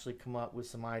can actually come up with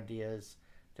some ideas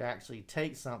to actually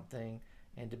take something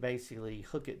and to basically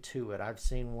hook it to it. I've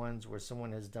seen ones where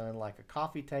someone has done like a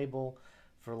coffee table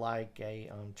for like a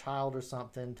child or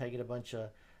something, taking a bunch of,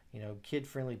 you know,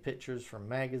 kid-friendly pictures from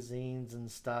magazines and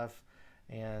stuff,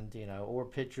 and, you know, or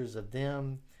pictures of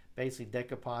them, basically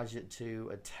decoupage it to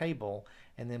a table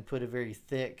and then put a very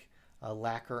thick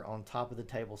lacquer on top of the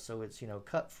table so it's, you know,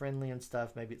 cut friendly and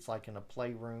stuff. Maybe it's like in a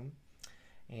playroom.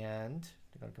 And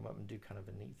they're going to come up and do kind of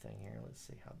a neat thing here. Let's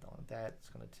see how long that's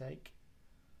going to take.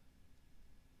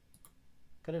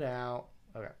 Cut it out.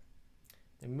 Okay.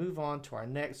 Then move on to our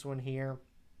next one here.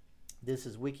 This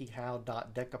is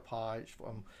wikihow.decoupage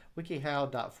from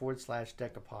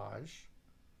wikihow./decoupage.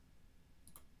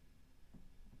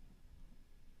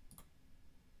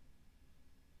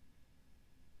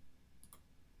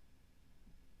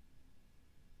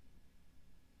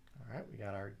 All right, we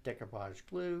got our decoupage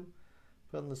glue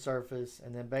put on the surface,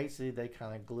 and then basically they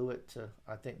kind of glue it to,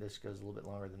 I think this goes a little bit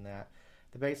longer than that.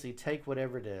 They basically take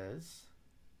whatever it is,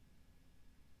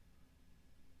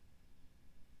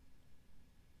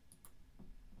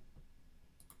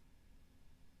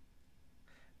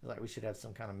 like we should have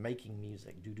some kind of making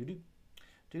music. Do do do,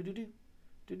 do do do,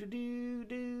 do do do,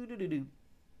 do do do do.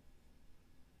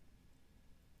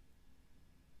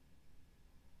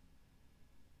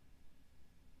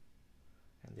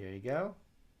 And there you go.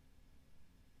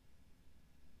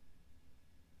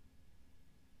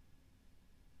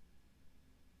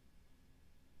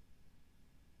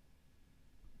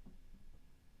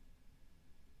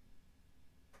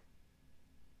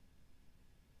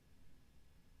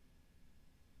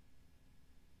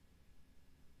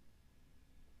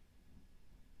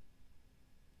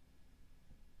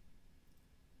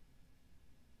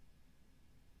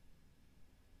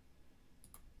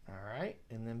 Alright,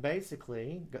 and then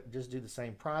basically just do the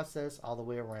same process all the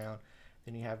way around.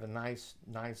 Then you have a nice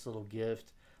little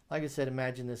gift. Like I said,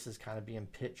 imagine this as kind of being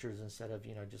pictures instead of,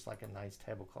 just like a nice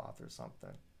tablecloth or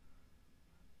something.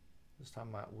 Just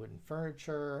talking about wooden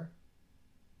furniture.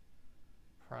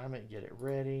 Prime it, get it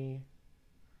ready.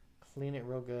 Clean it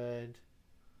real good.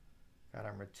 Got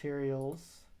our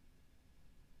materials.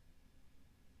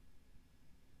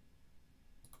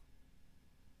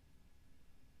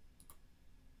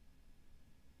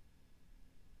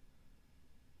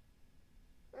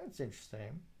 That's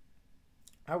interesting.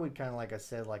 I would kind of, like I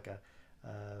said, like a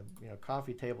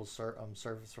coffee table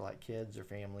surface for like kids or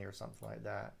family or something like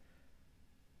that.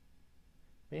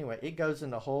 But anyway, it goes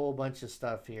into a whole bunch of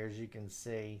stuff here, as you can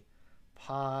see.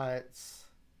 Pots,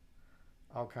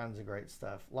 all kinds of great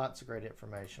stuff. Lots of great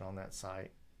information on that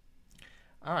site.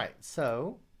 All right,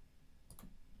 so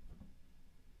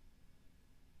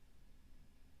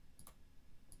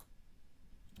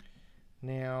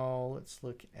now let's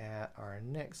look at our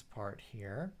next part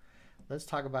here. Let's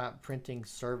talk about printing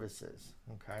services,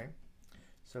 okay?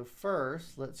 So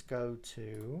first, let's go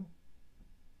to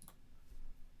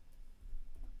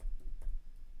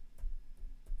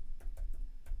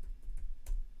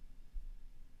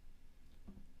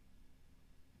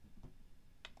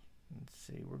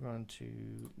we're going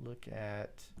to look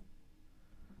at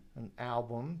an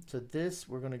album. So this,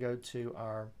 we're going to go to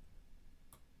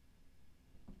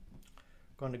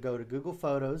Google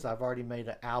Photos. I've already made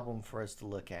an album for us to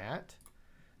look at.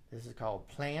 This is called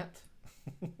Plant.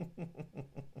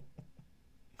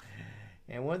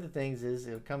 And one of the things is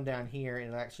it'll come down here and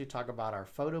it'll actually talk about our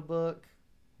photo book,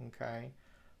 okay,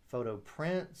 photo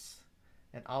prints,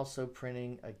 and also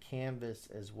printing a canvas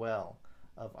as well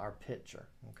of our picture,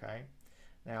 okay.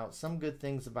 Now, some good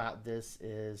things about this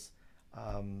is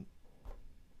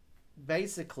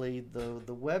basically the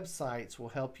websites will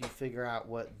help you figure out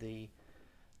what the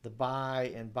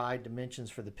buy and buy dimensions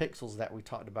for the pixels that we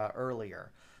talked about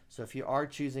earlier. So if you are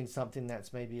choosing something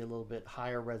that's maybe a little bit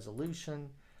higher resolution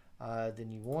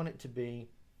than you want it to be,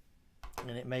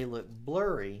 and it may look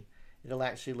blurry, it'll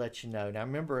actually let you know. Now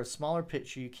remember, a smaller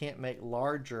picture you can't make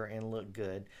larger and look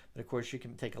good, but of course you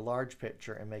can take a large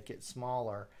picture and make it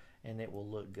smaller and it will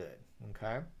look good,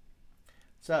 okay?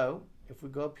 So if we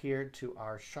go up here to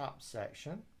our shop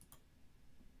section,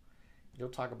 you'll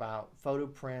talk about photo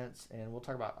prints, and we'll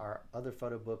talk about our other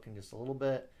photo book in just a little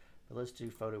bit, but let's do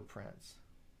photo prints.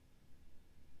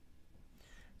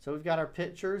 So we've got our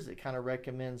pictures. It kind of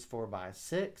recommends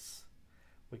 4x6.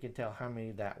 We can tell how many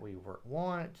that we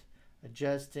want,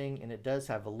 adjusting, and it does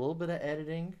have a little bit of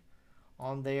editing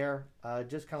on there.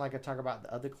 Just kind of like I talk about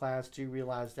the other class, do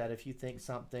realize that if you think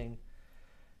something,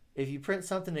 if you print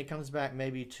something that comes back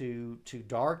maybe too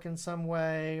dark in some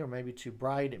way, or maybe too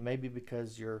bright, it may be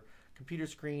because your computer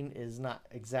screen is not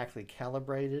exactly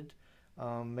calibrated.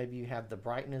 Maybe you have the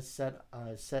brightness set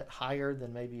higher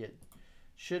than maybe it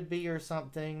should be or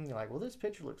something. You're like, well, this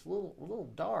picture looks a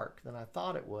little dark than I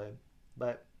thought it would,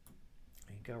 but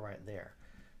you go right there.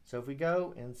 So if we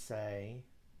go and say,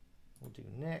 we'll do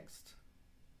next,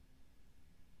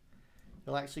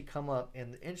 it'll actually come up.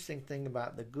 And the interesting thing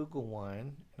about the Google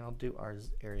one, and I'll do our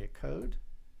area code.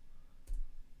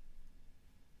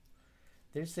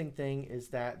 The interesting thing is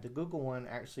that the Google one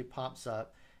actually pops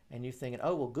up and you're thinking,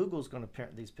 oh, well, Google's going to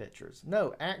print these pictures.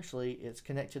 No, actually, it's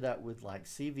connected up with like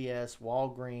CVS,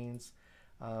 Walgreens,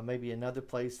 maybe another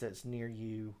place that's near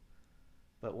you,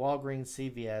 but Walgreens,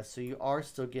 CVS, so you are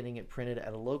still getting it printed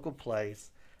at a local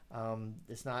place.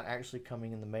 It's not actually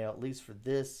coming in the mail, at least for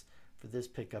this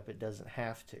pickup. It doesn't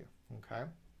have to. Okay.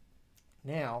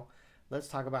 Now let's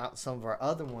talk about some of our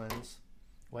other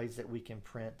ways that we can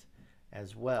print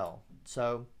as well.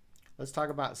 So let's talk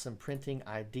about some printing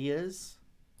ideas.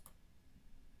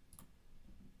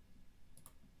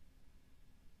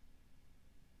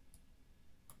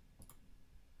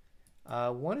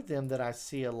 One of them that I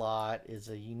see a lot is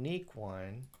a unique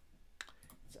one.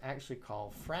 It's actually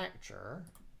called Fracture.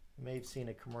 You may have seen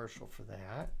a commercial for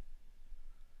that.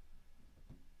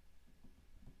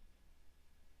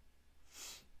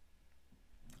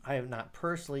 I have not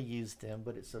personally used them,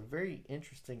 but it's a very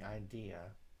interesting idea.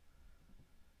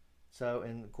 So,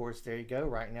 and of course, there you go.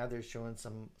 Right now, they're showing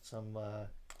some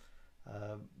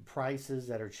prices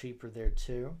that are cheaper there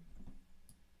too.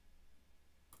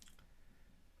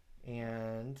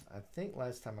 And I think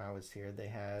last time I was here, they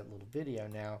had a little video.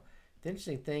 Now, the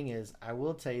interesting thing is, I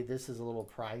will tell you this is a little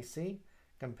pricey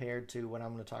compared to what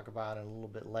I'm going to talk about in a little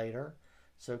bit later.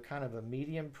 So kind of a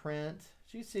medium print.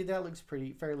 So you see that looks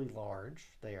fairly large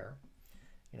there.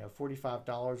 You know,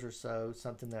 $45 or so.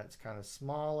 Something that's kind of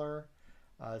smaller,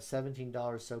 $17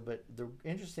 or so. But the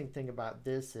interesting thing about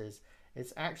this is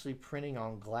it's actually printing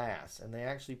on glass, and they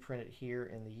actually print it here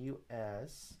in the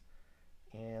U.S.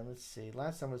 And let's see,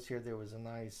 last time I was here, there was a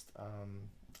nice,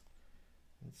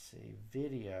 let's see,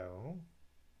 video.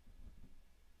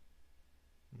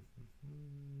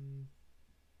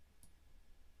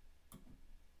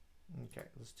 Okay,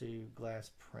 let's do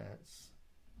glass prints.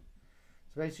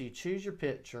 So basically, you choose your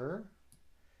picture.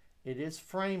 It is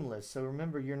frameless, so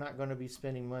remember, you're not going to be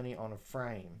spending money on a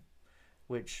frame,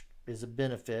 which is a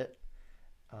benefit.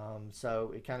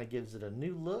 So it kind of gives it a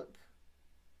new look.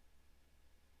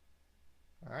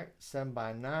 All right,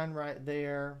 7x9 right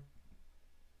there.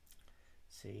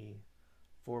 See,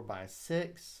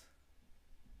 4x6.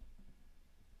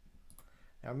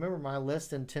 Now remember my less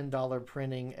than $10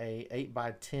 printing a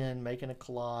 8x10, making a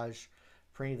collage,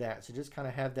 printing that. So just kind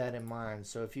of have that in mind.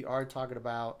 So if you are talking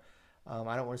about,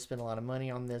 I don't want to spend a lot of money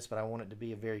on this, but I want it to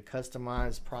be a very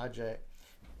customized project,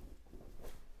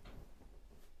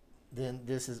 then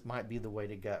this might be the way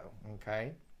to go,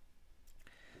 okay?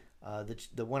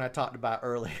 The one I talked about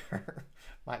earlier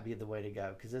might be the way to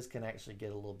go, because this can actually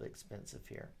get a little bit expensive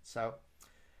here. So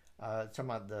talking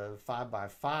about the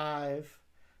 5x5.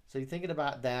 So you're thinking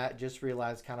about that, just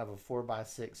realize kind of a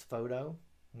 4x6 photo.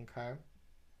 Okay.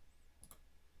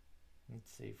 Let's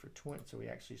see, for 20, so we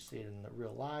actually see it in the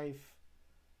real life.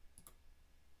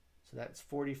 So that's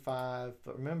 45.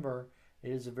 But remember,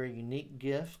 it is a very unique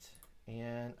gift,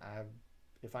 and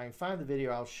if I can find the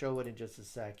video, I'll show it in just a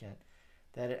second.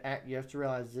 That you have to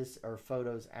realize this are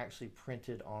photos actually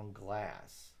printed on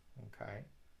glass. Okay.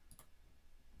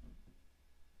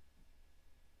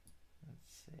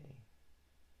 Let's see.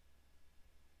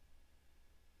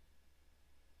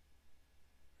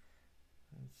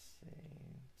 Let's see.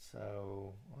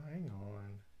 So, well, hang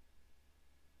on.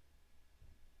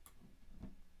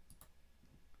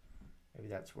 Maybe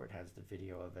that's where it has the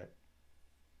video of it.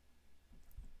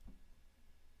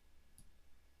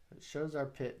 It shows our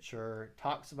picture,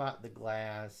 talks about the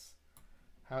glass,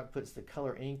 how it puts the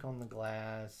color ink on the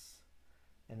glass,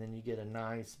 and then you get a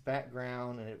nice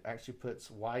background, and it actually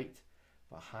puts white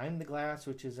behind the glass,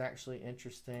 which is actually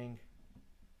interesting.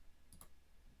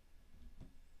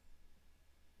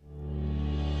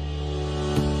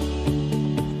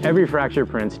 Every Fracture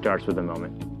print starts with a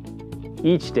moment.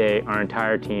 Each day, our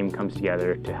entire team comes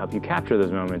together to help you capture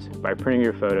those moments by printing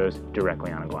your photos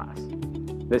directly on a glass.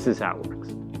 This is how it works.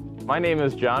 My name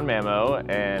is John Mamo,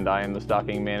 and I am the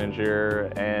stocking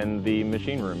manager and the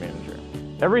machine room manager.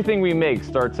 Everything we make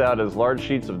starts out as large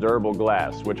sheets of durable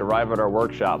glass, which arrive at our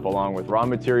workshop along with raw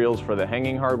materials for the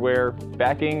hanging hardware,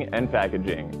 backing, and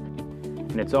packaging.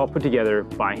 And it's all put together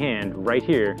by hand right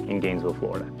here in Gainesville,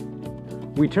 Florida.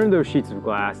 We turn those sheets of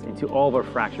glass into all of our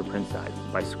Fracture print sides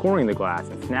by scoring the glass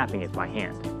and snapping it by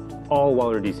hand, all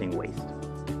while reducing waste.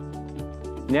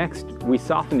 Next, we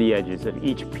soften the edges of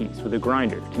each piece with a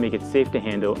grinder to make it safe to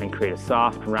handle and create a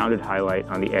soft, rounded highlight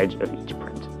on the edge of each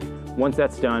print. Once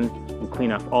that's done, we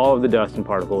clean off all of the dust and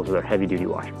particles with our heavy-duty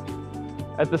washer.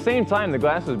 At the same time the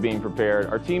glass is being prepared,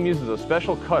 our team uses a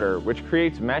special cutter which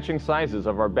creates matching sizes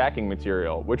of our backing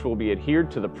material, which will be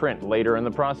adhered to the print later in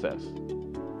the process.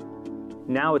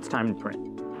 Now it's time to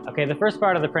print. Okay, the first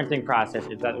part of the printing process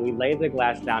is that we lay the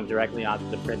glass down directly onto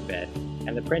the print bed,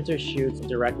 and the printer shoots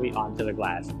directly onto the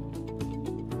glass.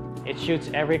 It shoots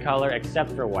every color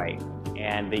except for white,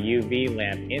 and the UV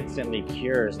lamp instantly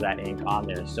cures that ink on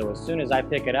there. So as soon as I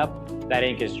pick it up, that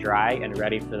ink is dry and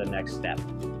ready for the next step.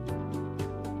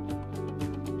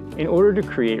 In order to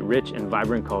create rich and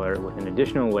vibrant color with an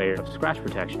additional layer of scratch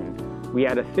protection, we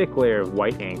add a thick layer of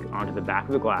white ink onto the back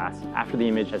of the glass after the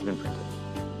image has been printed.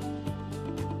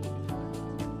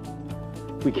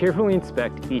 We carefully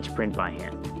inspect each print by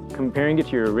hand, comparing it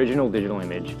to your original digital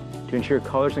image to ensure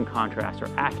colors and contrasts are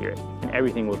accurate and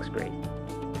everything looks great.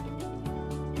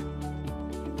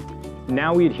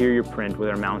 Now we adhere your print with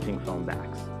our mounting foam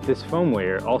backs. This foam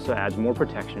layer also adds more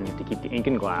protection to keep the ink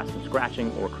and glass from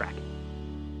scratching or cracking.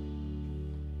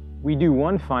 We do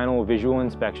one final visual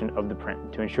inspection of the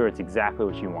print to ensure it's exactly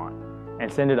what you want,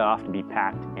 and send it off to be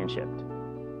packed and shipped.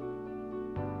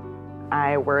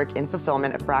 I work in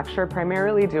fulfillment at Fracture,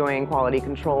 primarily doing quality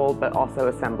control, but also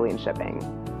assembly and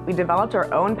shipping. We developed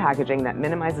our own packaging that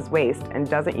minimizes waste and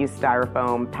doesn't use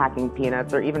styrofoam, packing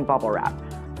peanuts, or even bubble wrap.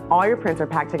 All your prints are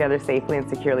packed together safely and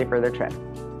securely for their trip.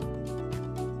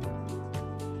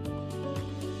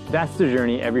 That's the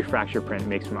journey every Fracture print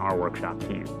makes from our workshop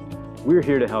to you. We're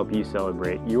here to help you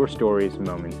celebrate your stories,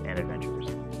 moments, and adventures.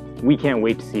 We can't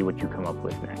wait to see what you come up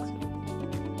with next.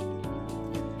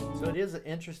 So it is an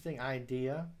interesting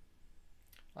idea.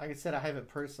 Like I said, I haven't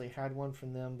personally had one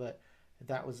from them, but if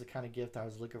that was the kind of gift I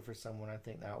was looking for someone, I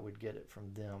think that I would get it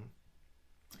from them.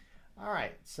 All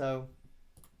right, so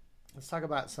let's talk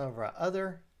about some of our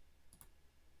other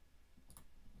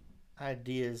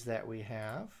ideas that we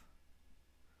have.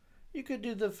 You could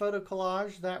do the photo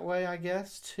collage that way, I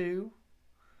guess, too.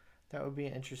 That would be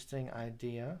an interesting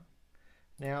idea.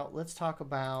 Now, let's talk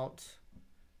about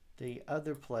the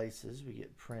other places we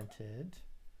get printed.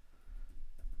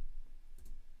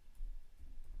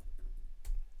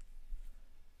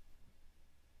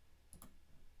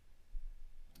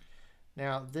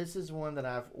 Now, this is one that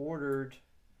I've ordered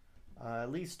at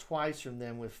least twice from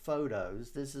them with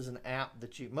photos. This is an app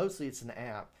that mostly it's an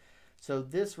app. So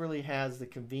this really has the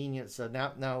convenience. So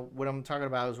now what I'm talking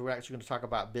about is we're actually going to talk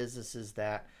about businesses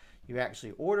that you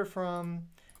actually order from.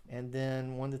 And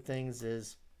then one of the things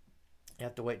is you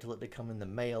have to wait till they come in the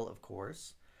mail, of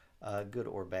course, good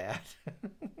or bad.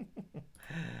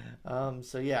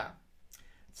 So yeah.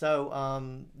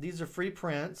 So these are free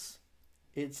prints.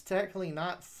 It's technically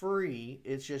not free.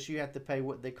 It's just you have to pay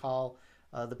what they call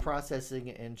the processing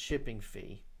and shipping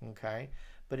fee. Okay.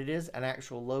 But it is an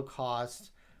actual low cost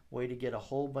way to get a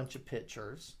whole bunch of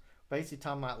pictures. Basically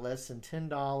talking about less than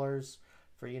 $10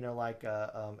 for, you know, like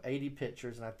 80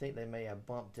 pictures, and I think they may have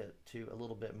bumped it to a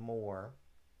little bit more.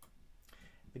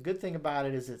 The good thing about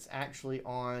it is it's actually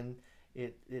on,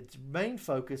 its main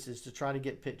focus is to try to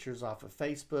get pictures off of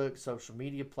Facebook, social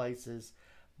media places,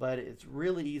 but it's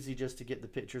really easy just to get the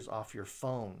pictures off your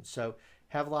phone. So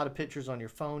have a lot of pictures on your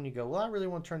phone, you go, well, I really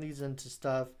want to turn these into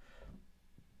stuff.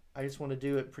 I just want to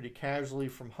do it pretty casually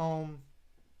from home.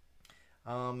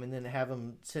 And then have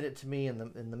them send it to me in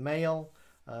the mail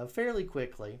fairly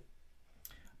quickly.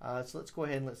 So let's go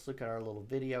ahead and let's look at our little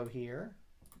video here.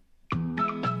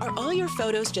 Are all your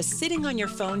photos just sitting on your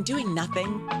phone doing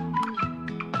nothing?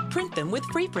 Print them with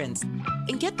Free Prints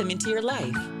and get them into your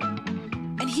life.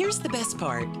 And here's the best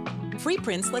part. Free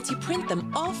Prints lets you print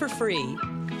them all for free.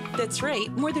 That's right,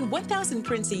 more than 1,000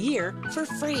 prints a year for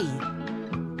free.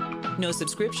 No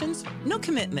subscriptions, no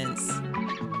commitments.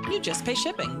 You just pay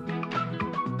shipping.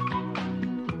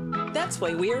 That's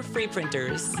why we're Free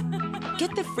Printers.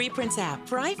 Get the Free Prints app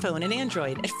for iPhone and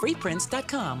Android at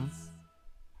freeprints.com.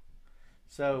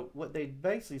 So what they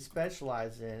basically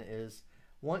specialize in is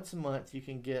once a month you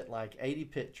can get like 80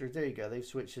 pictures. There you go. They've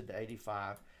switched it to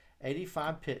 85.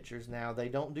 85 pictures. Now they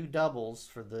don't do doubles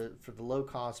for the low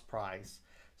cost price.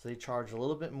 So they charge a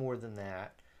little bit more than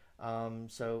that.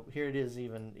 So here it is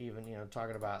even you know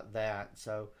talking about that.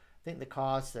 So I think the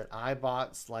cost that I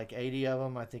bought like 80 of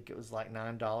them, I think it was like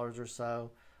 $9 or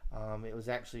so. It was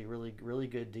actually a really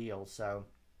good deal. So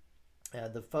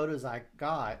the photos I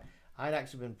got, I'd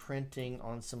actually been printing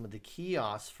on some of the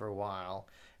kiosks for a while.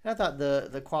 And I thought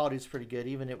the quality was pretty good,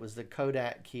 even it was the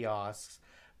Kodak kiosks.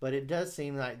 But it does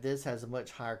seem like this has a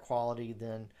much higher quality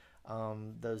than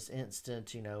those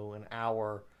instant, you know, an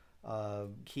hour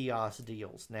kiosk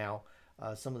deals. Now,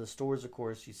 some of the stores, of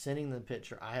course, you're sending them the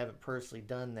picture. I haven't personally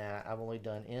done that. I've only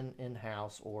done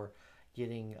in-house or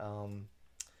getting,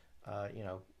 you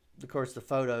know, of course, the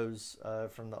photos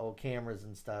from the old cameras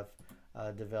and stuff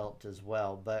developed as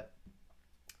well. But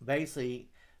basically,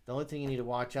 the only thing you need to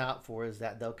watch out for is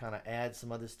that they'll kind of add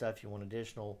some other stuff. You want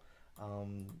additional,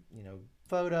 you know,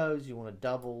 photos. You want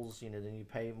doubles. You know, then you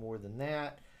pay more than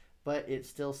that. But it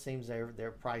still seems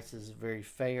their price is very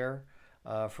fair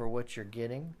for what you're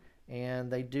getting.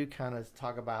 And they do kind of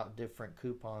talk about different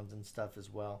coupons and stuff as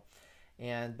well.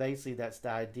 And basically that's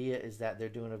the idea, is that they're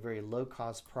doing a very low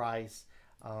cost price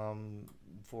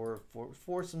for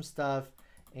some stuff.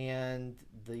 And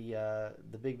the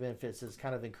big benefits is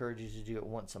kind of encourages you to do it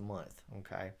once a month.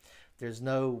 Okay, there's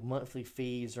no monthly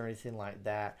fees or anything like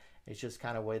that. It's just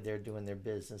kind of the way they're doing their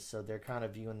business. So they're kind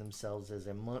of viewing themselves as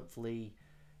a monthly,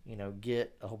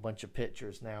 get a whole bunch of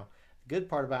pictures. Now, the good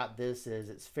part about this is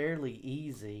it's fairly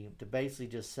easy to basically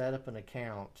just set up an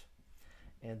account,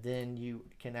 and then you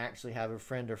can actually have a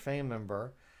friend or family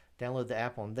member download the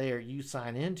app on there. You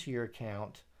sign into your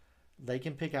account. They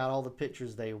can pick out all the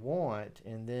pictures they want,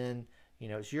 and then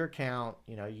it's your account.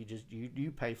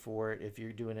 You pay for it if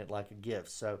you're doing it like a gift.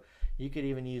 So you could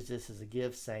even use this as a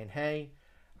gift, saying, hey,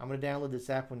 I'm going to download this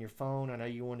app on your phone. I know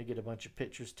you want to get a bunch of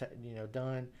pictures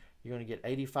done. You're going to get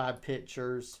 85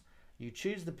 pictures. You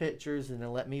choose the pictures and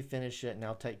then let me finish it, and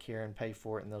I'll take care and pay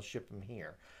for it, and they'll ship them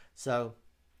here. So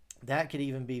that could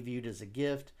even be viewed as a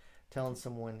gift, telling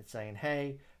someone, saying,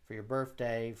 hey, for your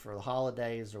birthday, for the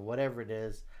holidays, or whatever it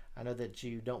is. I know that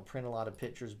you don't print a lot of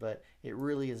pictures, but it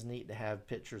really is neat to have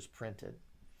pictures printed.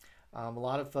 A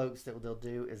lot of folks, that what they'll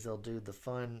do is they'll do the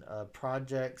fun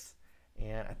projects,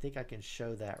 and I think I can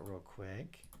show that real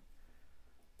quick.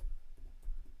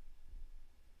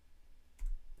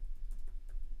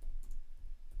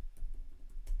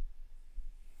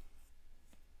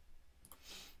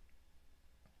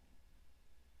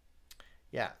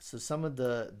 Yeah, so some of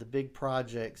the big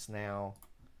projects now.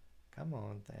 Come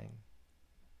on, thing.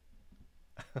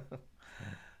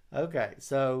 Okay,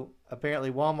 so apparently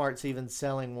Walmart's even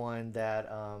selling one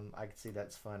that I can see.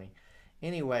 That's funny.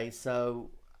 Anyway,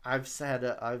 so I've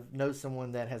know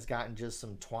someone that has gotten just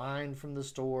some twine from the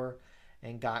store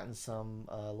and gotten some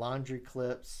laundry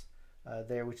clips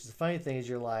there. Which is the funny thing is,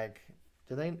 you're like,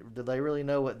 do they really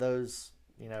know what those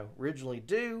originally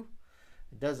do?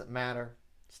 It doesn't matter.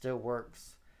 It still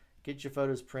works. Get your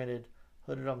photos printed.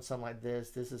 Put it on something like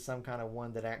this. This is some kind of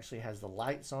one that actually has the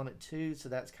lights on it too, so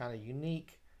that's kind of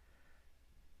unique.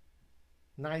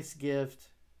 Nice gift,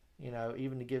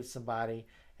 even to give somebody,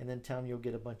 and then tell them you'll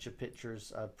get a bunch of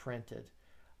pictures printed.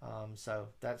 So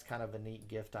that's kind of a neat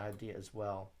gift idea as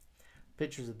well.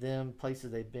 Pictures of them, places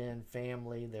they've been,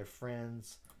 family, their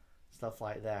friends, stuff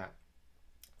like that.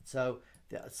 So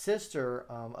the sister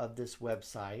of this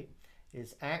website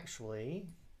is actually,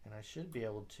 and I should be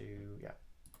able to, yeah.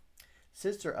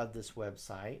 Sister of this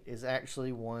website is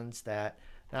actually ones that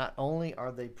not only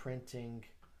are they printing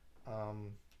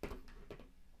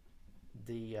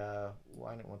well,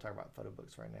 I didn't want to talk about photo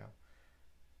books right now.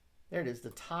 There it is,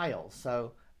 the tiles.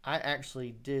 So I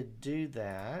actually did do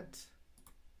that.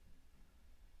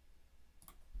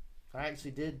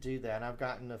 And I've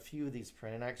gotten a few of these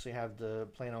printed. I actually have to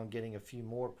plan on getting a few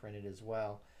more printed as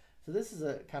well. So this is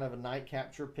a kind of a night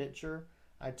capture picture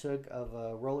I took of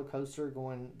a roller coaster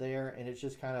going there, and it's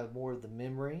just kind of more of the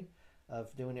memory of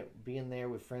being there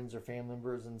with friends or family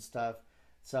members and stuff.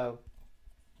 So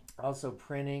also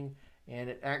printing, and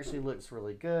it actually looks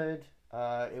really good.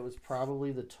 It was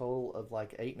probably the total of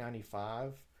like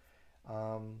 $8.95. I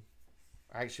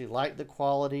actually like the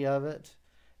quality of it,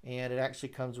 and it actually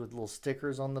comes with little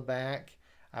stickers on the back.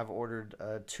 I've ordered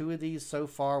 2 of these so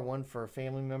far, one for a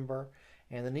family member,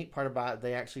 and the neat part about it,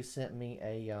 they actually sent me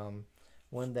a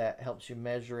one that helps you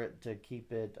measure it to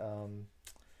keep it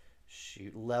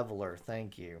leveler.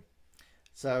 Thank you.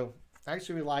 So I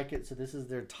actually really like it. So this is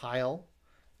their tile,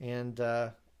 and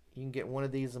you can get one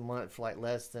of these a month for like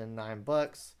less than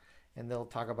 $9, and they'll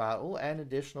talk about add an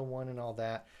additional one and all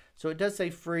that. So it does say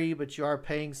free, but you are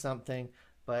paying something.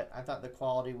 But I thought the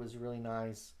quality was really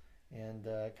nice and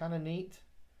kind of neat.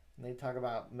 And they talk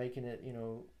about making it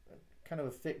kind of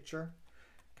a fixture,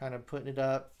 kind of putting it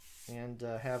up and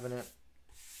having it.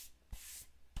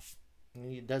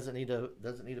 It doesn't need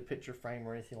a picture frame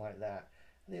or anything like that.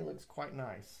 I think it looks quite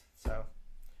nice, so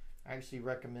I actually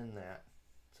recommend that.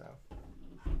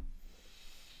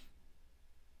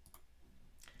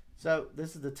 So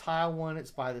this is the tile one.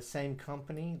 It's by the same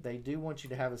company. They do want you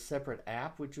to have a separate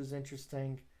app, which was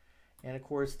interesting, and of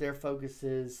course their focus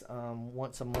is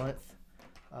once a month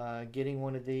getting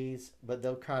one of these, but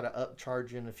they'll kind of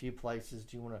upcharge you in a few places.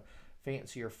 Do you want a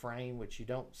fancier frame, which you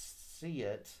don't see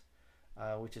it?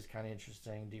 Which is kind of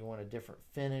interesting. Do you want a different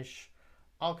finish?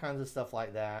 All kinds of stuff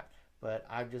like that. But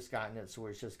I've just gotten it so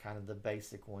it's just kind of the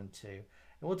basic one too. And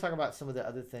we'll talk about some of the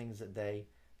other things that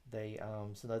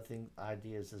some other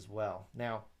ideas as well.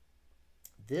 Now,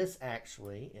 this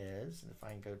actually is, if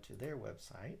I can go to their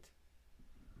website,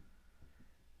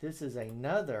 this is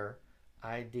another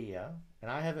idea, and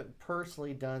I haven't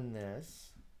personally done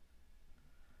this,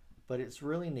 but it's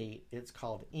really neat. It's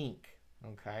called Ink.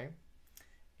 Okay.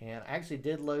 And I actually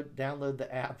did download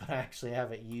the app, but I actually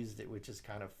haven't used it, which is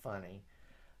kind of funny.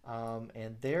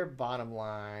 and their bottom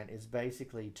line is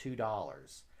basically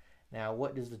 $2. Now,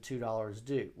 what does the $2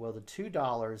 do? Well, the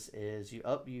 $2 is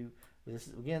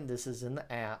this is in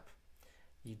the app.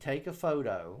 You take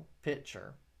a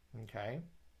picture, okay?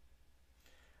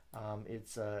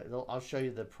 I'll show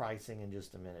you the pricing in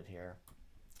just a minute here.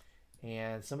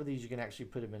 And some of these you can actually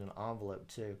put them in an envelope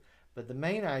too. But the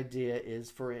main idea is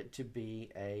for it to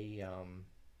be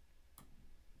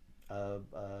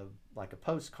like a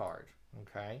postcard,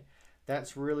 okay?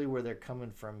 That's really where they're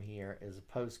coming from here, is a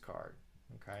postcard,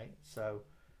 okay? So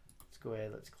let's go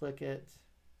ahead, let's click it.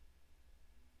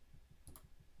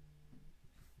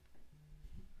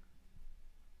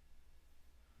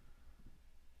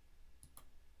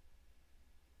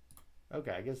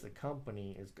 Okay, I guess the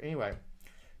company is, anyway,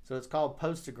 so it's called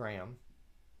Postogram,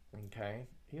 okay?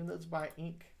 Even though it's by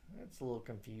ink, that's a little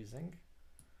confusing.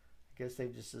 I guess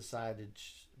they've just decided,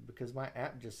 because my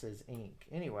app just says ink.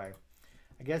 Anyway,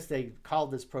 I guess they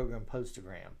called this program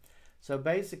Postogram. So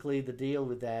basically the deal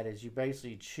with that is you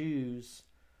basically choose,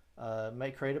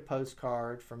 create a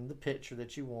postcard from the picture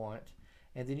that you want,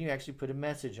 and then you actually put a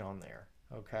message on there,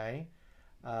 okay?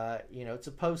 It's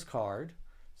a postcard,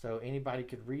 so anybody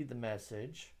could read the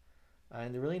message.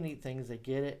 And the really neat thing is they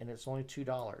get it, and it's only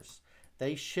 $2.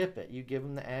 They ship it. You give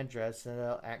them the address, and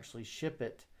they'll actually ship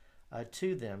it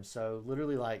to them. So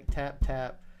literally like tap,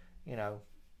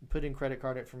 put in credit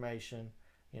card information.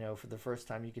 For the first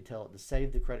time, you could tell it to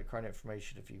save the credit card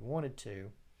information if you wanted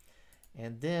to.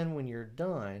 And then when you're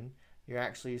done, you're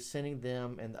actually sending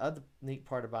them. And the other neat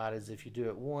part about it is if you do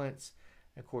it once,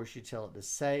 of course, you tell it to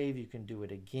save. You can do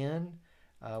it again,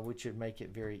 which would make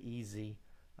it very easy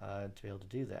to be able to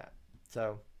do that.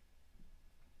 So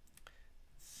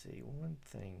let's see one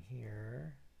thing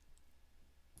here.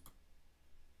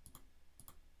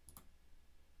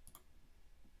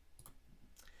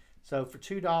 So for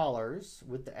 $2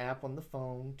 with the app on the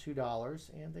phone, $2,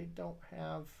 and they don't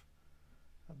have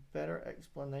a better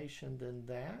explanation than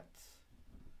that.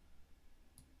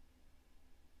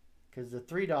 Because the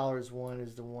 $3 one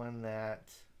is the one that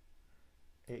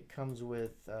it comes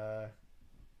with.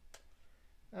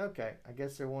 Okay, I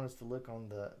guess they want us to look on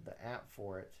the app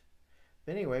for it.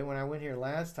 But anyway, when I went here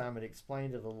last time, it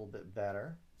explained it a little bit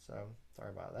better. So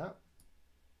sorry about that.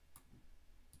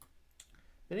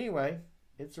 But anyway,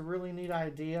 it's a really neat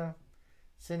idea.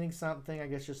 Sending something, I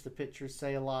guess just the pictures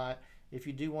say a lot. If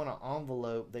you do want an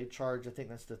envelope, they charge, I think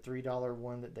that's the $3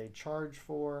 one that they charge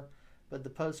for. But the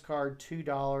postcard,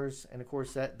 $2, and of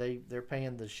course that they're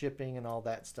paying the shipping and all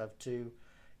that stuff too.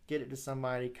 Get it to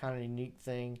somebody, kind of a unique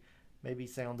thing. Maybe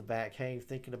say on the back, hey,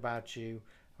 thinking about you,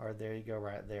 or there you go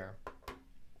right there.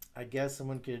 I guess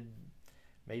someone could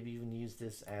maybe even use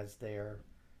this as their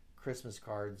Christmas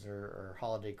cards or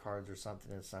holiday cards or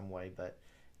something in some way, but it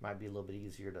might be a little bit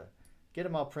easier to get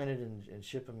them all printed and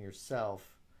ship them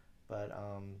yourself, but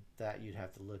that you'd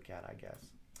have to look at, I guess.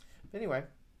 But anyway,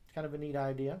 kind of a neat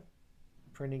idea,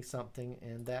 printing something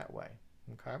in that way,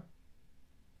 okay?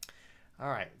 All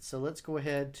right, so let's go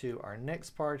ahead to our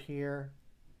next part here.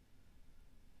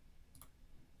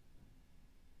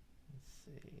 Let's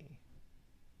see.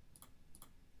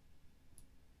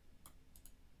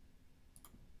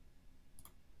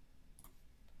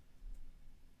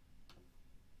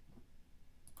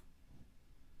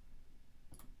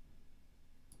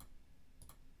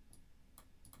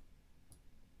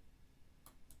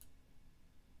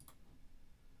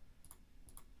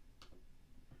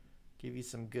 Give you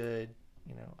some good,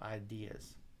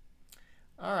 ideas.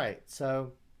 All right,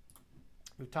 so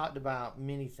we've talked about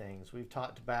many things. We've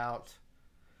talked about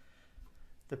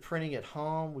the printing at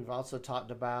home. We've also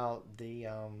talked about the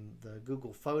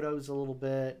Google Photos a little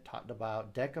bit. Talked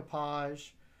about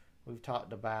decoupage. We've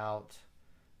talked about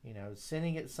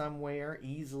sending it somewhere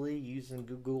easily using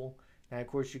Google. Now, of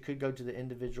course, you could go to the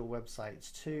individual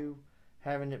websites too,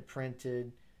 having it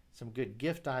printed. Some good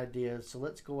gift ideas. So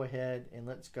let's go ahead and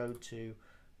let's go to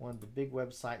one of the big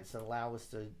websites that allow us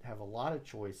to have a lot of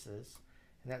choices,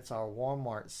 and that's our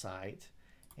Walmart site.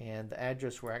 And the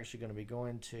address we're actually going to be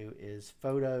going to is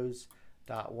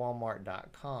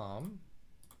photos.walmart.com.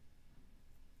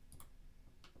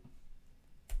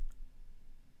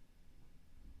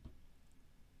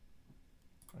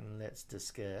 And let's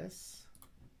discuss.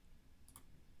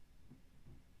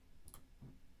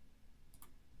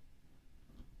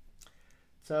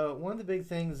 So one of the big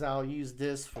things I'll use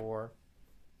this for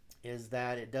is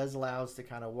that it does allow us to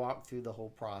kind of walk through the whole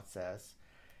process.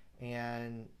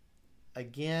 And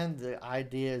again, the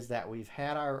idea is that we've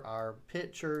had our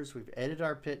pictures, we've edited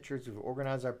our pictures, we've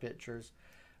organized our pictures,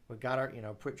 we've got our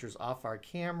pictures off our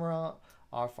camera,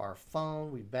 off our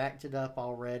phone, we backed it up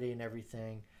already and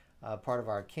everything. part of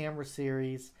our camera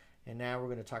series. And now we're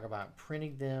going to talk about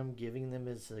printing them, giving them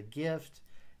as a gift.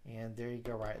 And there you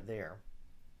go right there.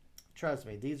 Trust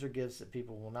me, these are gifts that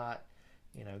people will not,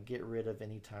 get rid of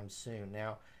anytime soon.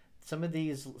 Now, some of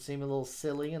these seem a little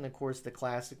silly, and of course the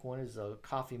classic one is a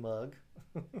coffee mug.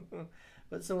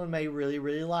 But someone may really,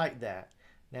 really like that.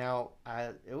 Now,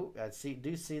 I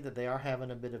do see that they are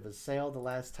having a bit of a sale the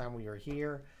last time we were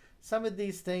here. Some of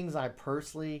these things I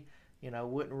personally,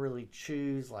 wouldn't really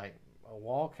choose, like a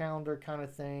wall calendar kind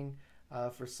of thing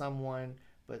for someone.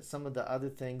 But some of the other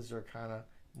things are kind of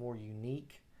more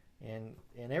unique. And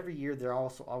every year they're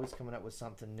also always coming up with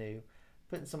something new.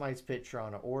 Putting somebody's picture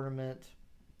on an ornament,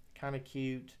 kind of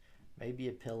cute, maybe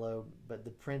a pillow, but the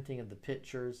printing of the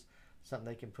pictures, something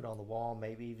they can put on the wall,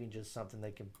 maybe even just something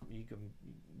you can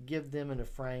give them in a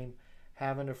frame,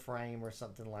 have in a frame or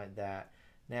something like that.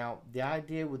 Now, the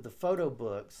idea with the photo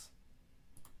books,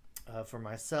 for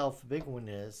myself, the big one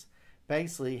is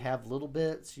basically have little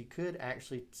bits. You could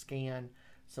actually scan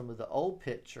some of the old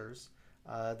pictures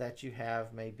that you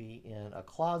have maybe in a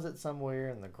closet somewhere,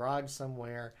 in the garage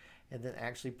somewhere, and then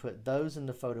actually put those in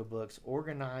the photo books,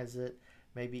 organize it,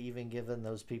 maybe even giving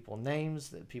those people names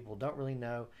that people don't really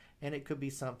know. And it could be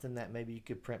something that maybe you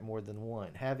could print more than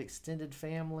one. Have extended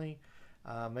family.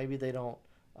 Maybe they don't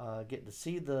get to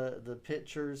see the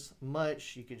pictures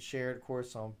much. You could share it, of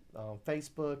course, on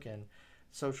Facebook and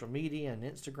social media and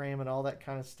Instagram and all that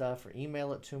kind of stuff, or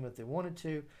email it to them if they wanted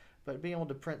to. But being able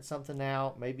to print something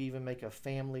out, maybe even make a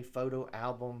family photo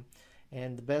album.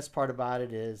 And the best part about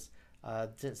it is,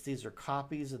 since these are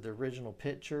copies of the original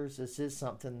pictures, this is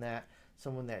something that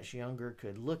someone that's younger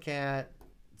could look at,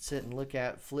 sit and look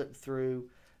at, flip through,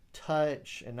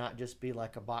 touch, and not just be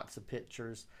like a box of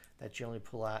pictures that you only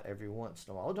pull out every once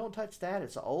in a while. Oh, don't touch that.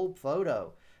 It's an old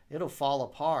photo. It'll fall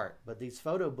apart. But these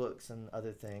photo books and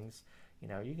other things, you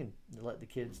can let the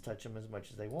kids touch them as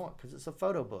much as they want because it's a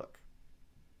photo book.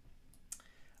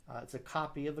 It's a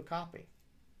copy of a copy.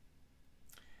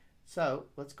 So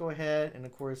let's go ahead, and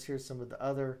of course here's some of the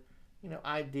other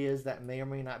ideas that may or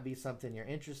may not be something you're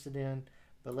interested in,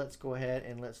 but let's go ahead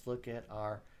and let's look at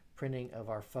our printing of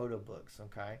our photo books.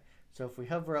 Okay, so if we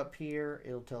hover up here,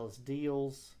 it'll tell us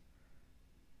deals.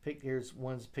 Here's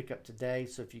ones pick up today.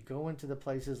 So if you go into the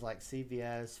places like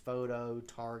CVS, Photo,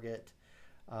 Target,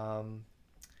 I'm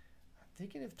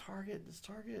thinking if does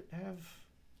Target have,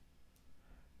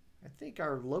 I think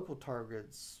our local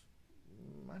Targets,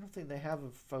 I don't think they have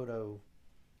a photo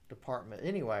department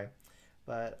anyway,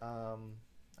 but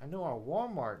I know our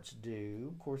Walmarts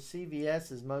do. Of course,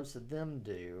 CVS, as most of them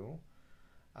do.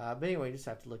 But anyway, you just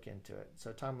have to look into it.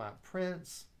 So talking about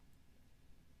prints,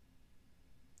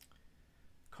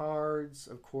 cards,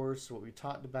 of course, what we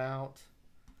talked about,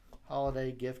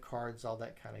 holiday gift cards, all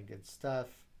that kind of good stuff.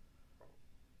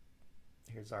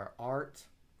 Here's our art.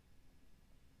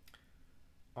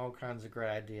 All kinds of great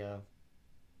idea.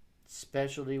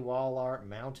 Specialty wall art,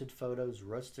 mounted photos,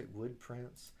 rustic wood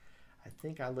prints. I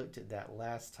think I looked at that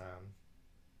last time.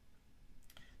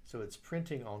 So it's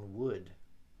printing on wood.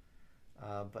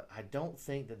 But I don't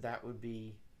think that would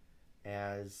be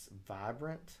as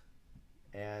vibrant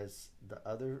as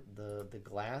the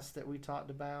glass that we talked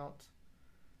about.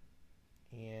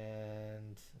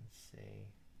 And let's see.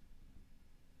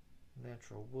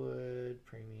 Natural wood,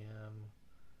 premium,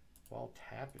 wall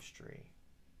tapestry.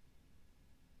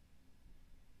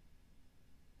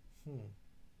 I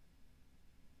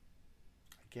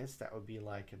guess that would be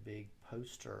like a big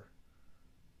poster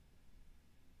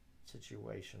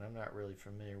situation. I'm not really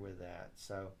familiar with that.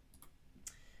 So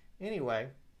anyway,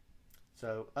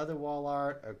 so other wall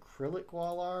art, acrylic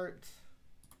wall art.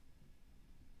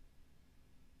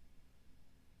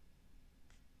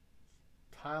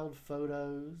 Tiled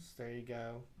photos, there you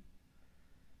go.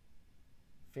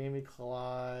 Family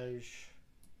collage.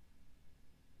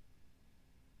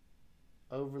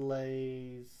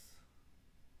 Overlays.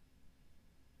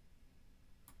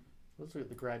 Let's look at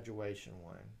the graduation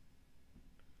one.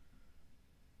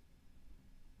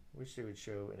 Wish they would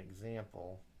show an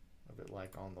example of it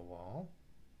like on the wall.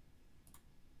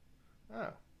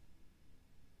 Oh.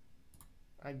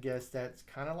 I guess that's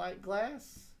kind of like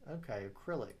glass. Okay,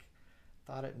 acrylic.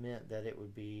 Thought it meant that it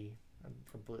would be, I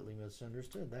completely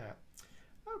misunderstood that.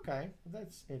 Okay, well,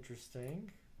 that's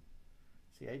interesting.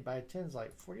 See, 8 by 10 is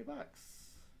like 40 bucks.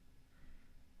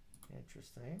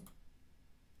 Interesting.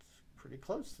 It's pretty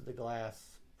close to the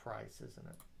glass price, isn't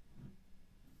it?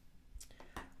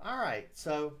 All right,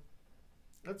 so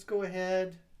let's go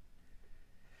ahead.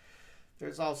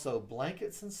 There's also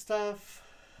blankets and stuff,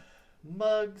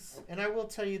 mugs, and I will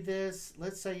tell you this.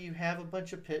 Let's say you have a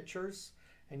bunch of pictures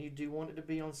and you do want it to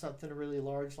be on something really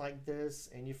large like this,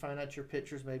 and you find out your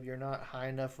pictures maybe you're not high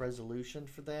enough resolution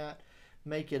for that,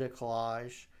 make it a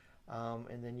collage,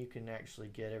 and then you can actually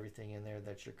get everything in there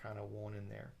that you're kind of wanting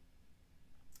there.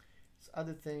 So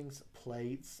other things,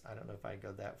 plates. I don't know if I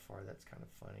go that far. That's kind of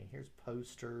funny. Here's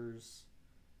posters.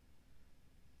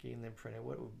 Getting them printed.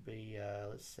 What would be,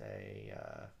 let's say,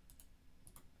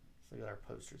 let's look at our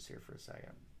posters here for a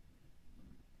second.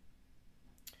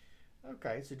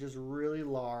 Okay, so just really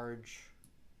large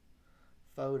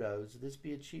photos. Would this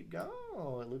be a cheap go?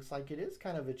 Oh, it looks like it is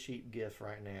kind of a cheap gift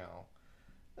right now.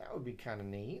 That would be kind of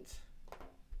neat.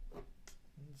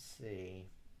 Let's see.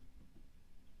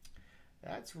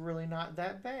 That's really not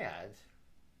that bad.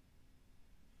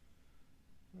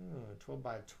 12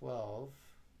 by 12.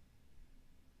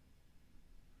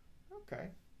 Okay.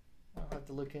 I'll have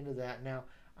to look into that. Now,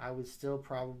 I would still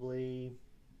probably...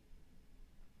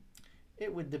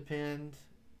 It would depend,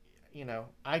 you know,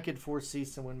 I could foresee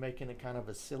someone making a kind of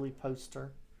a silly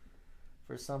poster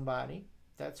for somebody.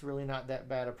 That's really not that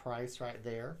bad a price right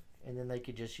there. And then they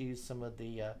could just use some of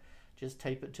the, just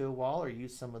tape it to a wall or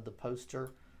use some of the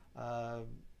poster,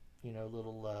 you know,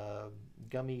 little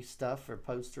gummy stuff or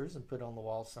posters and put on the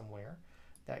wall somewhere.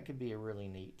 That could be a really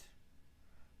neat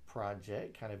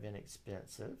project, kind of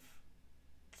inexpensive.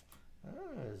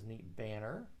 There's a neat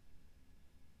banner.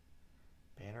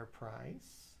 Banner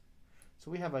price.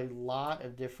 So we have a lot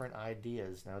of different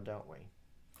ideas now, don't we?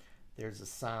 There's a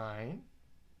sign.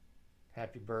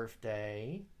 Happy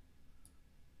birthday.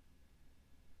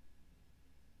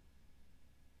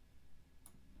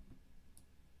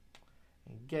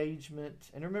 Engagement.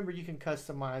 And remember, you can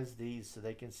customize these so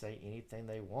they can say anything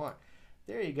they want.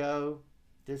 There you go.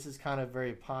 This is kind of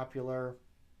very popular.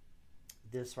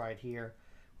 This right here,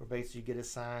 where basically you get a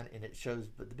sign and it shows,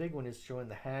 but the big one is showing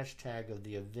the hashtag of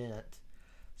the event.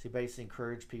 So you basically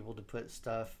encourage people to put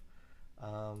stuff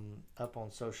up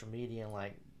on social media and,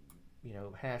 like, you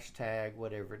know, hashtag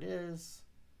whatever it is.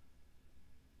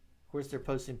 Of course, they're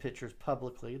posting pictures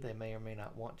publicly. They may or may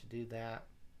not want to do that.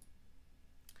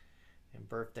 And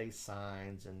birthday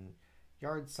signs and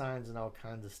yard signs and all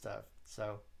kinds of stuff.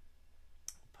 So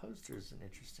poster is an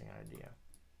interesting idea.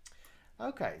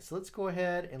 Okay, so let's go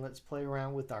ahead and let's play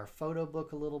around with our photo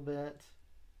book a little bit.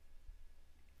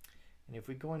 And if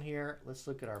we go in here, let's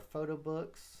look at our photo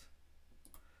books.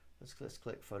 Let's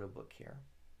click photo book here.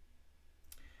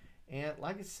 And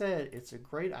like I said, it's a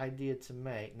great idea to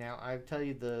make. Now, I tell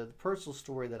you the personal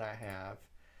story that I have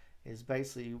is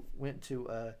basically went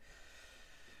out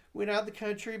of the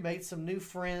country, made some new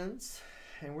friends,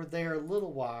 and we're there a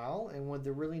little while. And one of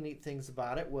the really neat things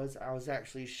about it was I was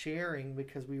actually sharing,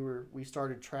 because we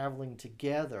started traveling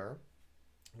together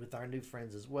with our new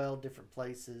friends as well, different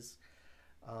places.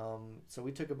 So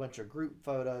we took a bunch of group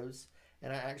photos,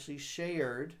 and I actually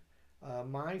shared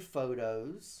my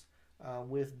photos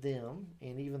with them,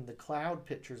 and even the cloud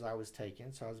pictures I was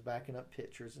taking. So I was backing up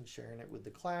pictures and sharing it with the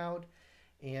cloud.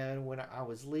 And when I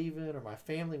was leaving, or my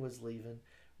family was leaving,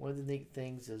 one of the neat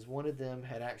things is one of them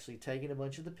had actually taken a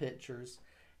bunch of the pictures,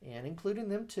 and including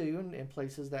them too, in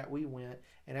places that we went,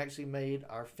 and actually made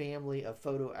our family a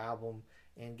photo album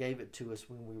and gave it to us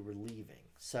when we were leaving.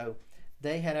 So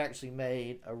they had actually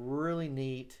made a really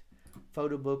neat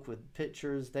photo book with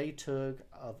pictures they took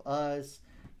of us,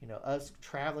 you know, us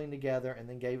traveling together, and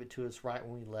then gave it to us right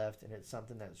when we left. And it's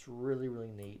something that's really,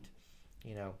 really neat,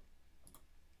 you know.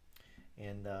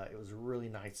 And it was a really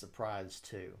nice surprise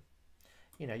too.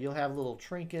 You know, you'll have little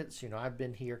trinkets, you know, I've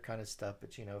been here kind of stuff,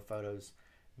 but, you know, photos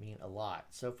mean a lot.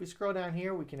 So if we scroll down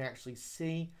here, we can actually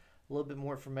see a little bit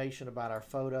more information about our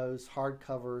photos: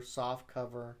 hardcover, soft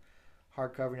cover,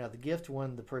 hardcover. Now, the gift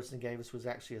one the person gave us was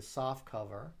actually a soft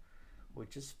cover,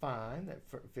 which is fine. That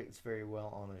fits very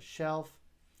well on a shelf.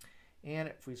 And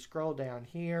if we scroll down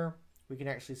here, we can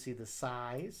actually see the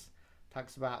size.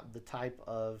 Talks about the type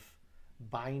of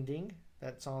binding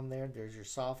that's on there. There's your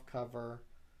soft cover.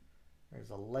 There's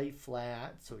a lay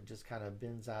flat, so it just kind of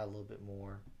bends out a little bit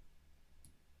more.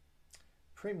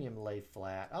 Premium lay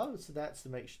flat. Oh, so that's to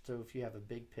make sure, so if you have a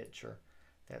big picture,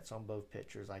 that's on both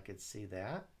pictures. I could see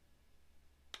that.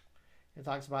 It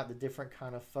talks about the different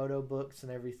kind of photo books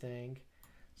and everything.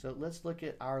 So let's look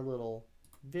at our little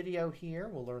video here.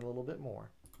 We'll learn a little bit more.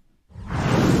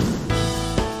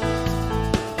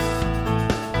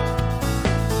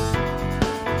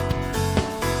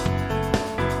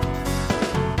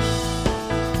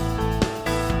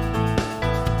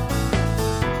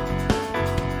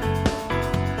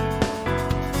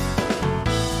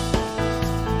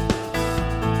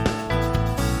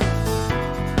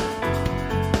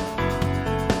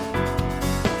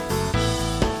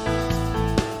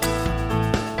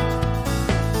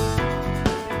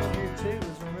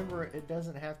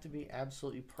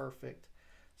 absolutely perfect.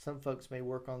 Some folks may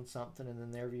work on something and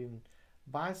then never even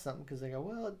buy something because they go,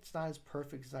 well, it's not as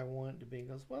perfect as I want it to be. And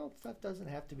goes, well, stuff doesn't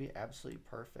have to be absolutely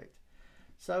perfect.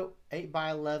 So 8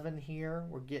 by 11 here,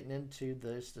 we're getting into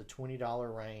this, the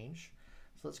 $20 range.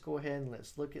 So let's go ahead and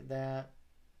let's look at that.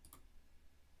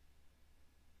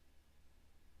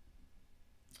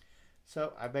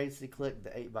 So I basically clicked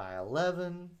the 8 by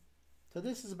 11. So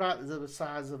this is about the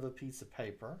size of a piece of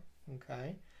paper,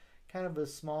 okay? Kind of a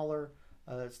smaller,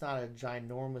 it's not a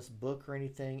ginormous book or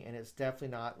anything, and it's definitely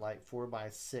not like 4 by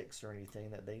 6 or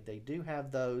anything. That they do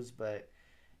have those, but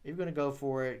if you're going to go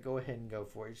for it, go ahead and go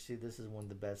for it. You see, this is one of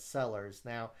the best sellers.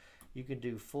 Now, you can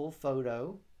do full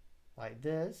photo like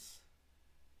this,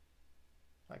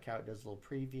 like how it does a little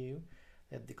preview.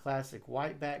 They have the classic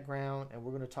white background, and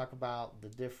we're going to talk about the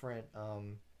different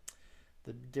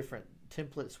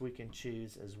templates we can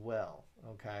choose as well.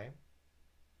 Okay,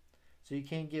 so you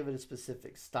can give it a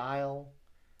specific style.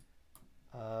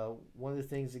 One of the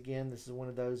things, again, this is one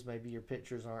of those, maybe your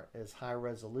pictures aren't as high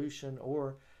resolution,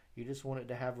 or you just want it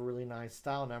to have a really nice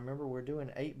style. Now remember, we're doing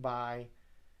 8 by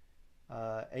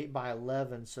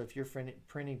 11, so if you're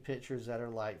printing pictures that are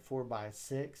like 4 by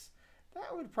 6,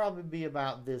 that would probably be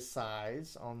about this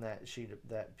size on that sheet of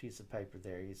that piece of paper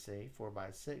there. You see, 4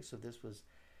 by 6. So this was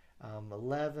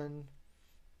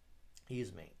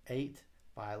 8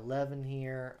 by 11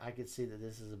 here. I could see that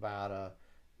this is about a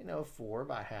 4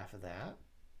 by half of that.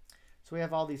 So we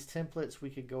have all these templates we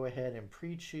could go ahead and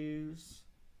pre-choose.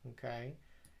 Okay,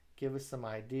 give us some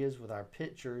ideas with our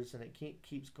pictures, and it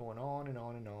keeps going on and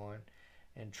on and on.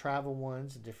 And travel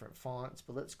ones and different fonts.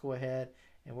 But let's go ahead,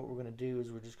 and what we're going to do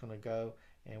is we're just going to go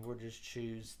and we'll just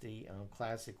choose the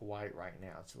classic white right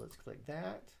now. So let's click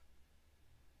that.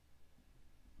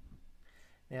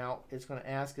 Now it's going to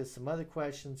ask us some other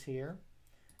questions here.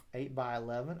 8 by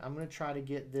 11. I'm going to try to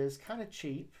get this kind of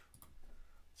cheap.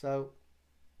 So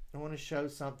I want to show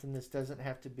something. This doesn't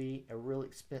have to be a real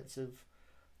expensive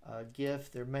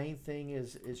gift. Their main thing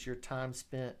is your time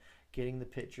spent getting the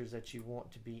pictures that you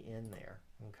want to be in there.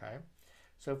 Okay,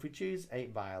 so if we choose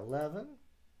 8 by 11,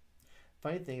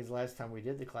 funny thing is, last time we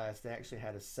did the class, they actually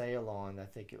had a sale on, I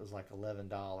think it was like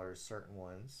 $11, certain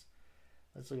ones.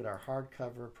 Let's look at our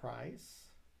hardcover price.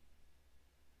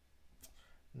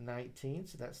 19,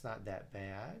 so that's not that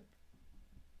bad.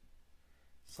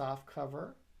 Soft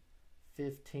cover,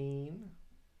 15.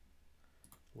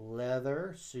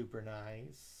 Leather, super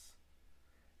nice.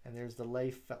 And there's the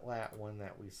lay flat one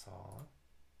that we saw.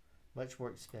 Much more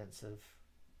expensive.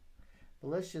 But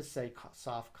let's just say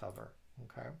soft cover,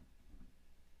 okay?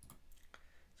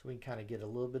 So we can kind of get a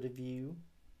little bit of view.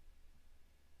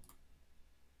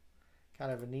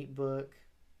 Kind of a neat book.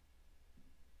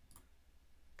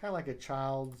 Kind of like a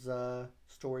child's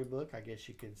storybook, I guess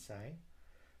you could say.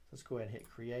 Let's go ahead and hit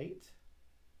create.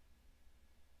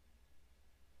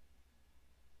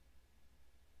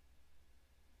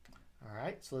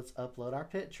 Alright, so let's upload our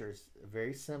pictures.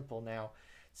 Very simple. Now,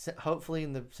 hopefully,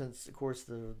 since of course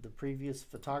the previous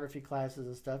photography classes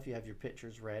and stuff, you have your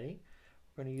pictures ready.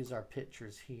 We're going to use our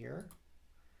pictures here.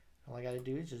 All I got to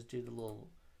do is just do the little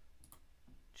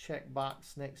check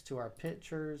box next to our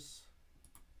pictures.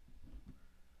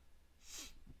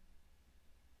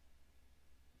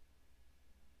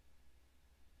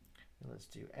 And let's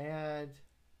do add.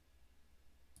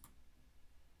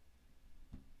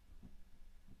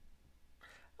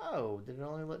 Oh, did it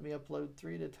only let me upload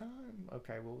 3 at a time?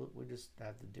 Okay, well, we just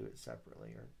have to do it separately,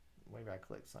 or maybe I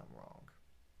clicked something wrong.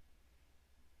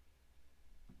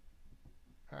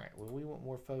 All right, well, we want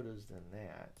more photos than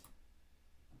that.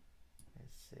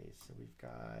 Let's see, so we've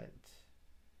got,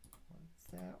 what's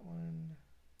that one?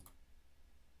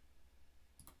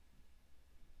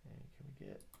 And can we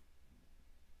get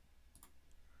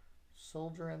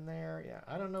soldier in there? Yeah,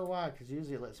 I don't know why, because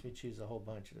usually it lets me choose a whole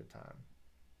bunch at a time.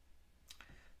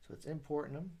 So it's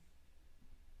importing them.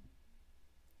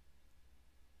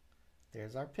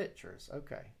 There's our pictures.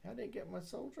 Okay, how did I get my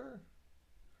soldier?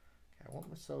 Okay, I want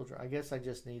my soldier. I guess I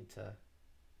just need to,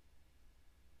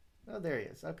 oh, there he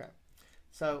is. Okay,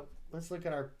 so let's look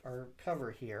at our cover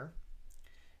here.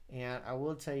 And I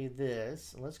will tell you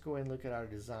this, let's go ahead and look at our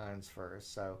designs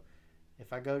first. So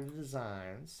if I go to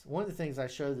designs, one of the things I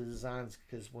show the designs,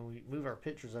 because when we move our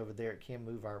pictures over there, it can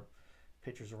move our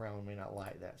pictures around. We may not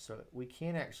like that, so we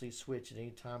can actually switch at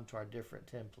any time to our different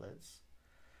templates.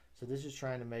 So this is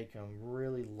trying to make them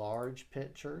really large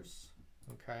pictures.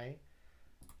 Okay,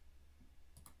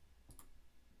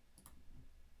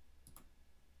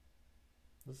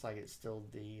 looks like it's still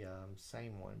the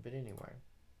same one, but anyway,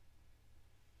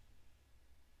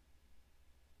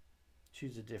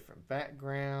 choose a different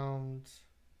background.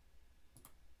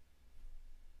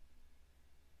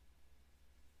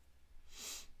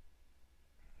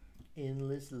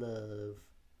 endless love.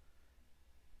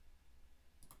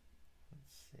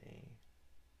 Let's see.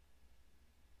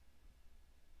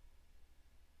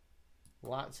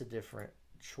 Lots of different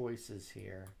choices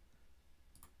here.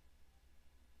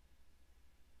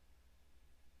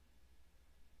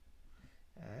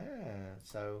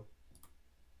 So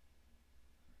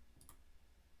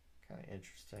kind of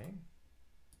interesting.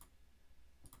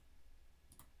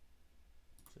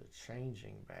 It's a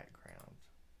changing background.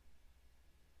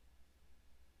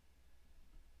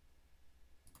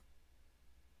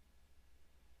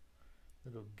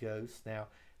 Little ghost. Now,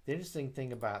 the interesting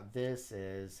thing about this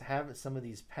is having some of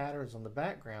these patterns on the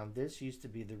background. This used to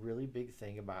be the really big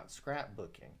thing about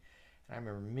scrapbooking. And I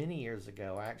remember many years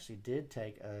ago, I actually did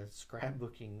take a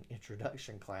scrapbooking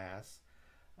introduction class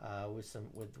with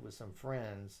some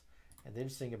friends. And the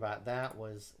interesting about that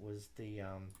was the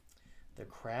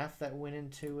craft that went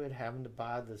into it, having to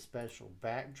buy the special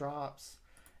backdrops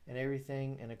and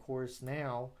everything. And of course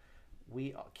now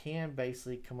we can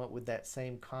basically come up with that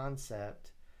same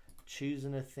concept,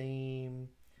 choosing a theme,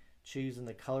 choosing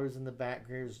the colors in the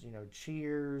backgrounds, you know,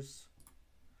 cheers.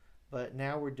 But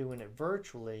now we're doing it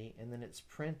virtually, and then it's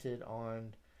printed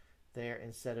on there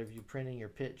instead of you printing your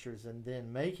pictures and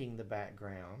then making the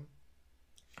background.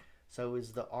 So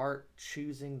is the art,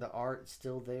 choosing the art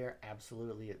still there?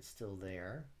 Absolutely, it's still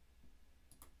there.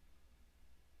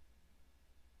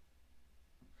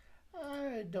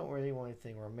 I don't really want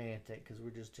anything romantic because we're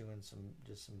just doing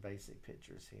some basic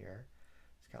pictures here.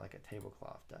 It's kind of like a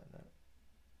tablecloth, doesn't it?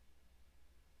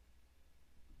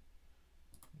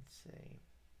 Let's see.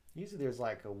 Usually there's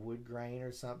like a wood grain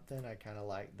or something. I kind of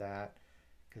like that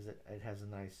because it has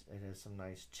some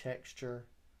nice texture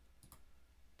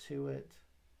to it.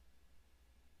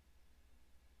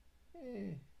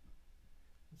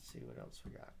 Let's see what else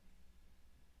we got.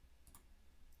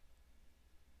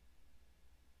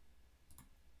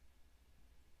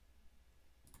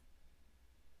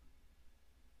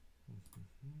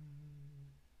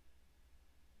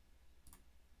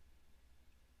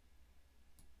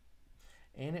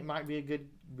 And it might be a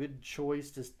good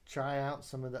choice to try out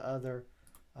some of the other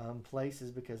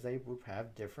places because they would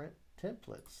have different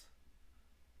templates.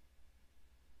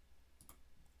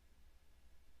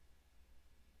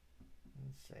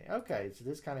 Let's see. Okay, so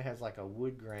this kind of has like a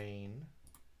wood grain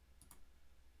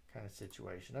kind of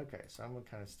situation. Okay, so I'm going to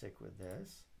kind of stick with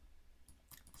this.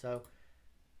 So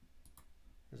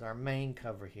there's our main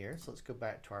cover here. So let's go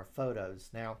back to our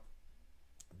photos. Now,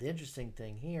 the interesting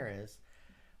thing here is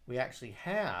we actually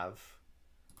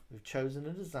we've chosen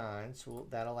a design, so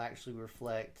that'll actually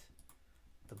reflect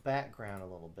the background a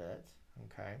little bit,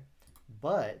 okay?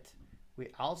 But we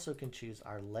also can choose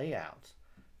our layout.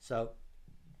 So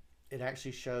it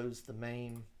actually shows the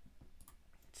main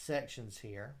sections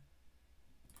here,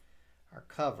 our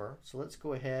cover. So let's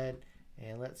go ahead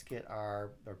and let's get our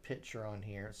picture on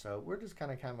here. So we're just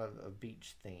kind of a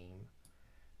beach theme.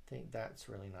 I think that's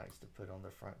really nice to put on the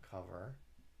front cover.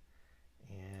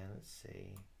 And let's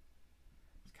see,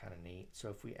 it's kind of neat. So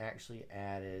if we actually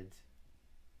added,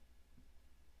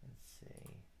 let's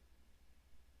see,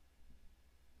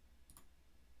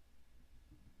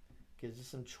 gives us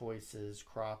some choices,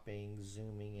 cropping,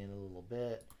 zooming in a little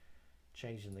bit,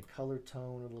 changing the color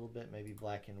tone a little bit, maybe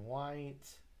black and white.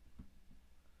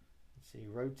 Let's see,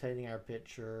 rotating our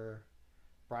picture,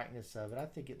 brightness of it. I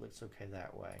think it looks okay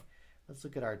that way. Let's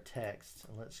look at our text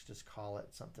and let's just call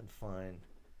it something fun.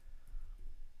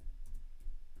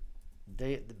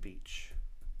 Day at the beach.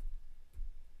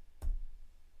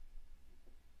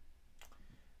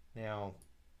 Now,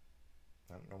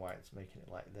 I don't know why it's making it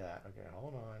like that. Okay,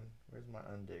 hold on. Where's my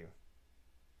undo?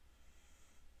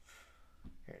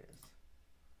 Here it is.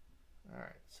 All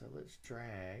right, so let's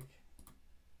drag.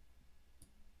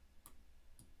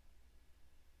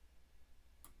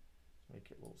 Make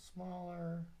it a little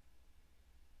smaller.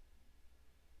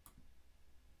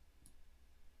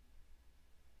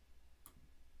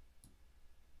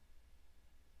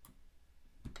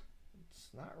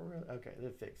 Not really. Okay, they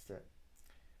fixed it.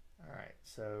 All right,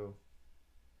 so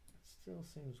it still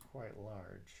seems quite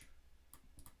large.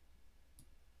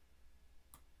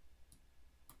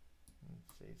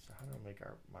 Let's see. So how do I make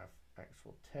my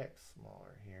actual text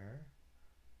smaller here?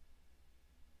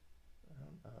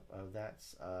 Oh,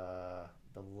 that's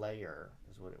the layer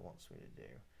is what it wants me to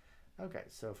do. Okay,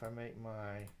 so if I make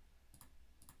my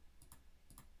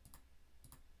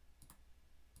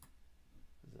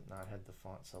does it not have the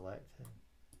font selected?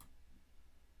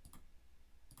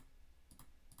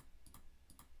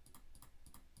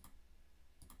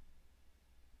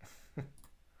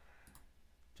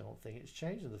 Don't think it's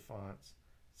changing the font's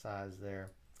size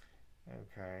there.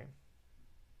 Okay.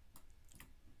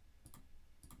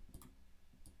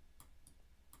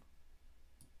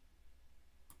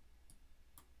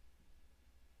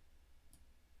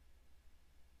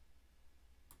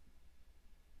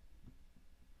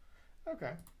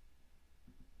 Okay.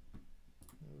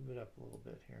 Move it up a little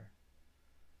bit here.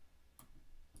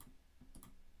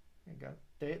 There you go.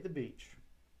 Day at the beach.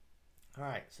 All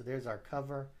right, so there's our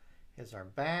cover. Here's our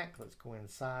back. Let's go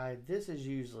inside. This is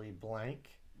usually blank.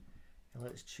 And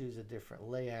let's choose a different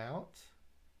layout.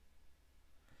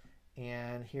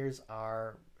 And here's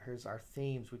our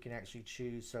themes we can actually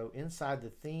choose. So inside the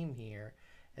theme here,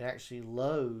 it actually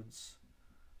loads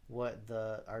what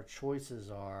our choices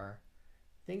are.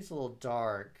 Things a little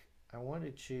dark. I want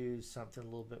to choose something a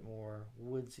little bit more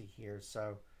woodsy here.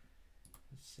 So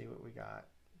let's see what we got.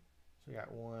 So we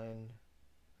got one.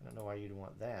 I don't know why you'd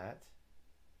want that.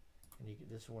 And you could,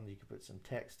 this one you could put some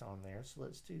text on there. So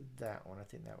let's do that one. I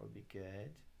think that would be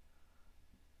good.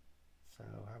 So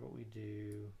how about we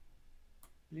do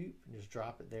bloop and just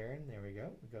drop it there, and there we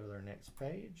go. We go to our next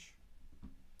page.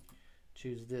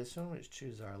 Choose this one. Let's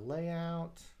choose our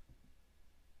layout.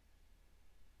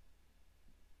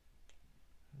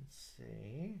 Let's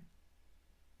see.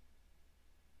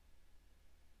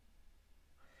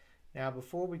 Now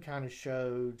before we kind of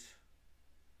showed,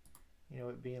 you know,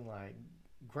 it being like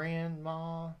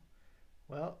grandma.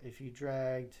 Well, if you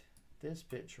dragged this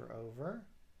picture over,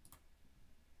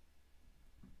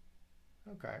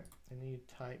 okay, and you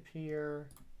type here,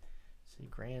 see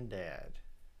granddad.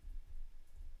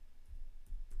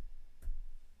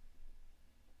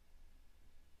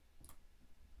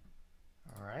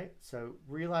 All right, so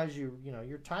realize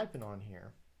you're typing on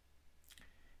here,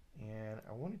 and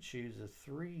I want to choose a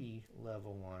 3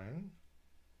 level one.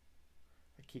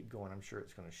 I keep going, I'm sure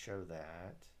it's going to show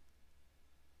that.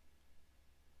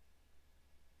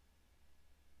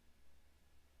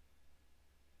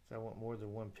 So I want more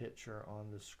than one picture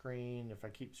on the screen. If I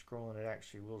keep scrolling, it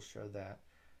actually will show that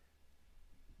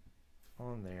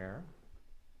on there.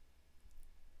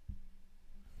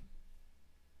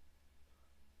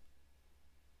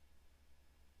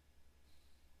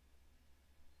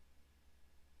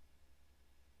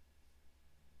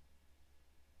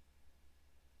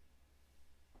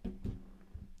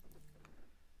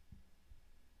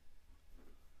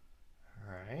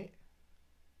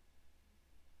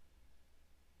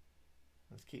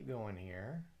 Let's keep going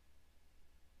here.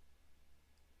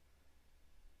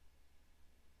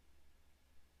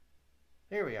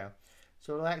 There we go.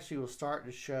 So it actually will start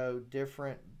to show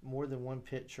more than one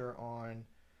picture on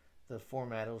the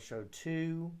format. It'll show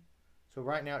 2. So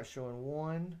right now it's showing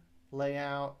 1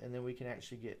 layout, and then we can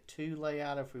actually get 2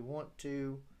 layout if we want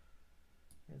to.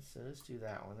 And so let's do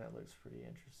that one. That looks pretty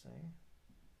interesting.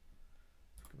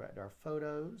 Let's go back to our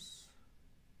photos.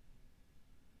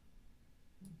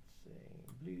 Let's see,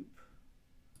 bloop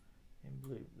and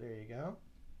bloop. There you go.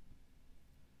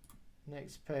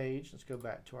 Next page, let's go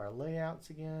back to our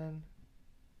layouts again.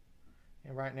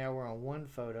 And right now we're on 1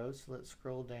 photo, so let's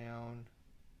scroll down.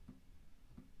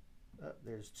 Oh,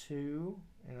 there's 2,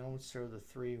 and I'm going to show the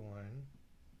 3 one.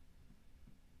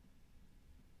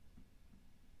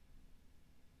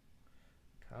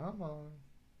 Come on.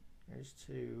 There's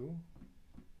 2.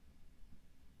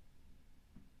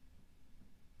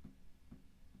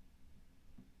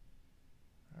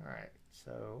 All right,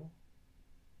 so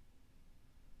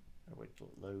I'll wait till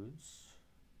it loads.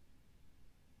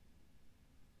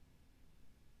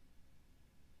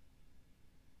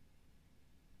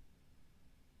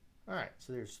 All right,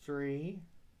 so there's 3.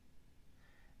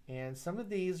 And some of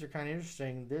these are kind of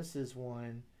interesting. This is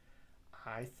one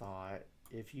I thought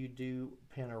if you do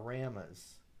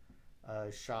panoramas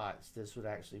shots, this would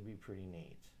actually be pretty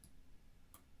neat.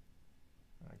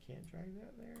 I can't drag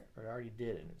that there, or I already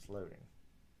did it and it's loading.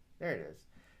 There it is.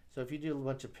 So if you do a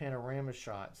bunch of panorama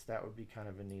shots, that would be kind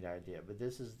of a neat idea. But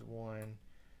this is the one.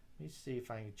 Let me see if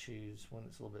I can choose one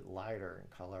that's a little bit lighter in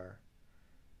color.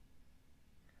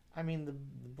 I mean, the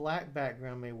black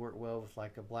background may work well with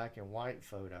like a black and white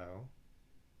photo.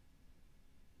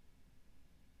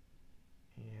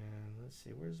 And let's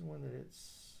see, where's the one that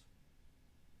it's...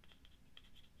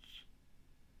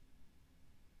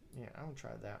 Yeah, I'm gonna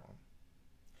try that one.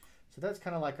 So that's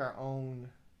kind of like our own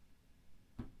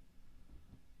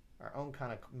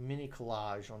kind of mini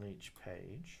collage on each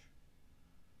page.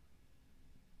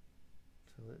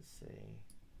 So let's see.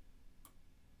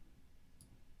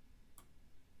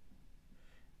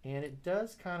 And it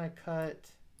does kind of cut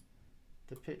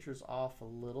the pictures off a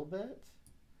little bit,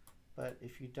 but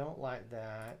if you don't like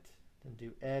that, then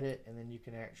do edit, and then you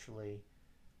can actually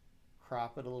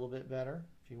crop it a little bit better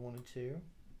if you wanted to,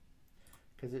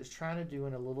 because it's trying to do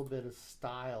in a little bit of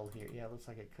style here. Yeah, it looks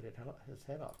like it cut his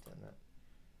head off, didn't it?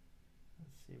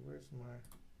 Let's see, where's my,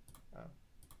 oh.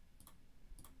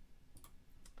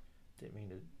 Didn't mean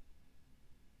to,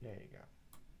 there you go.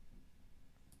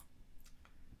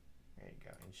 There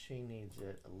and she needs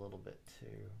it a little bit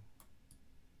too.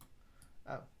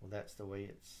 Oh, well, that's the way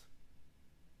it's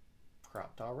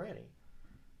cropped already.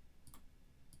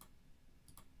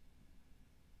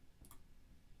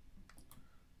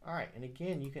 All right, and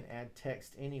again, you can add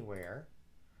text anywhere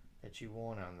that you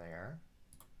want on there.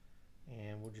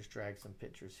 And we'll just drag some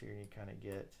pictures here and you kind of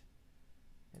get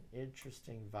an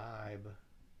interesting vibe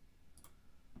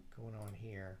going on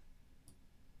here.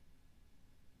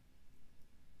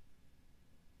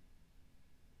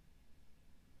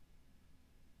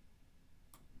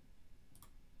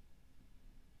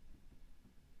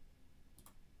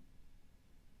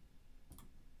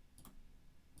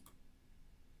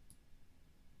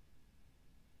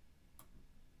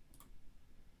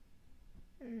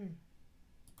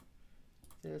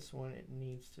 This one, it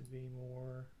needs to be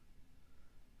more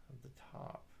of the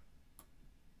top.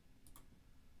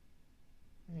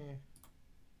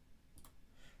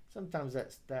 Sometimes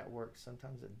that works,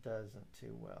 sometimes it doesn't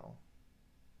too well.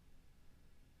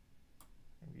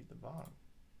 Maybe the bottom.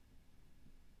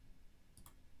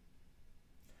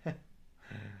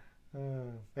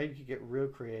 Maybe you could get real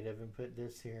creative and put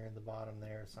this here in the bottom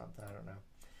there or something, I don't know.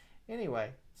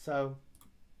 Anyway, so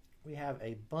we have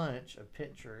a bunch of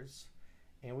pictures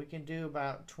and we can do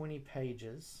about 20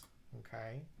 pages,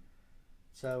 okay?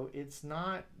 So it's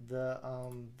not the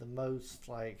most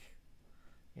like,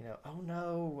 you know, oh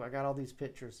no, I got all these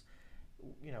pictures.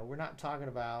 You know, we're not talking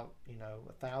about, you know,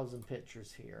 1,000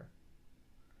 pictures here.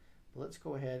 But let's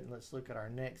go ahead and let's look at our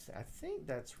next. I think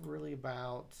that's really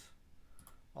about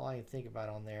all I can think about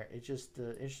on there. It's just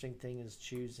the interesting thing is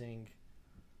choosing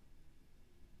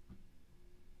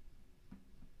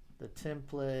the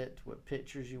template, what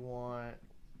pictures you want,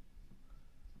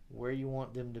 where you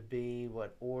want them to be,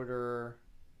 what order.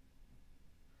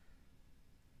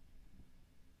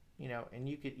 You know, and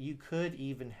you could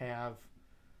even have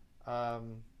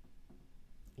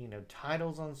you know,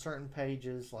 titles on certain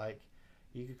pages. Like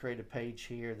you could create a page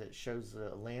here that shows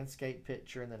the landscape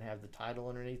picture and then have the title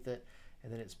underneath it,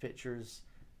 and then it's pictures,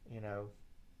 you know,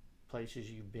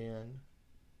 places you've been.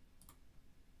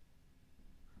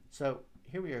 So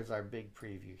here we are is our big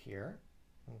preview here.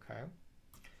 Okay,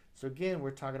 so again,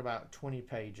 we're talking about 20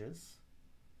 pages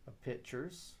of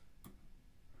pictures,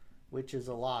 which is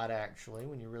a lot actually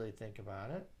when you really think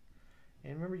about it.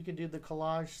 And remember, you could do the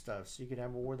collage stuff, so you could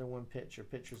have more than one picture,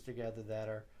 pictures together that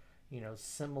are, you know,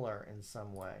 similar in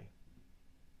some way.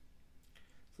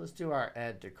 So let's do our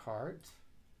add to cart.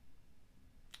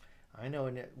 I know,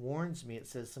 and it warns me, it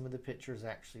says some of the pictures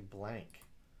actually blank,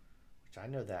 which I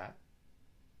know that.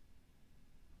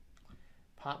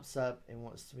 Pops up and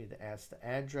wants to be the ask the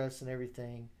address and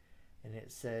everything, and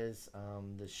it says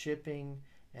the shipping,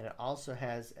 and it also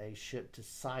has a ship to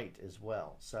site as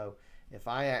well. So if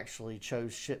I actually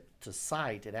chose ship to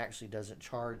site, it actually doesn't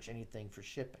charge anything for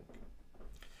shipping.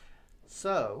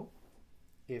 So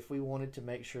if we wanted to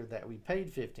make sure that we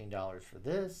paid $15 for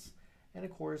this, and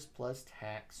of course plus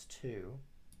tax too.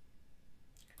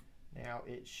 Now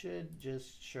it should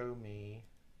just show me.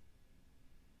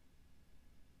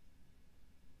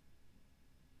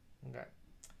 Okay,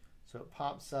 so it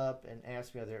pops up and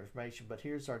asks me other information, but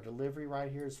here's our delivery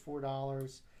right here is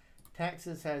 $4.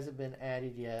 Taxes hasn't been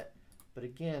added yet, but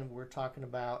again, we're talking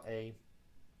about a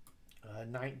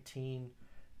 19,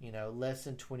 you know, less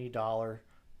than $20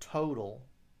 total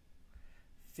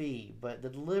fee. But the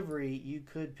delivery, you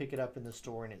could pick it up in the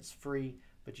store and it's free,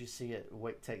 but you see it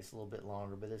takes a little bit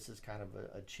longer, but this is kind of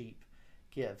a cheap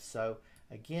gift. So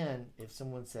again, if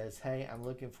someone says, hey, I'm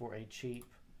looking for a cheap,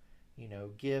 you know,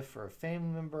 gift for a family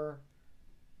member,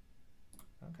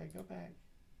 okay, go back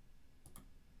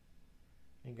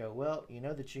and go, well, you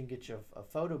know that you can get you a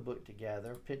photo book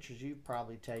together, pictures you've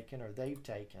probably taken or they've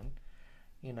taken,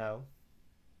 you know,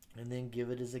 and then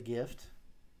give it as a gift,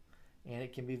 and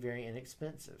it can be very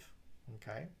inexpensive.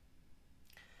 Okay,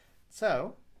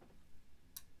 so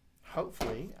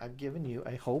hopefully I've given you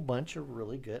a whole bunch of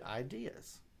really good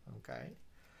ideas. Okay,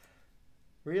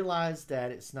 realize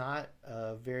that it's not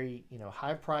a very, you know,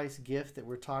 high price gift that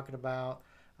we're talking about.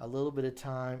 A little bit of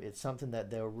time, it's something that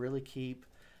they'll really keep.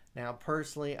 Now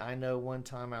personally, I know one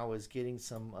time I was getting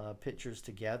some pictures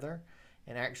together,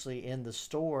 and actually in the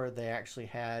store they actually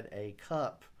had a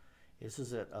cup. This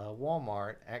is at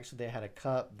Walmart. Actually they had a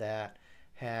cup that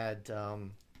had a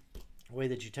way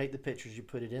that you take the pictures, you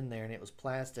put it in there, and it was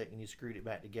plastic and you screwed it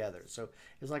back together. So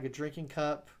it's like a drinking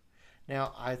cup.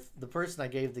 Now the person I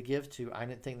gave the gift to, I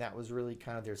didn't think that was really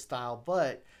kind of their style,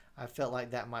 but I felt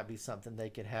like that might be something they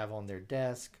could have on their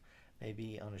desk,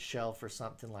 maybe on a shelf or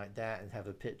something like that, and have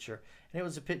a picture. And it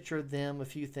was a picture of them, a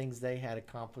few things they had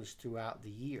accomplished throughout the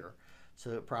year.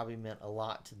 So it probably meant a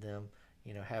lot to them,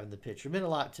 you know, having the picture. It meant a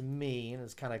lot to me, and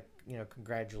it's kind of, you know,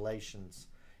 congratulations,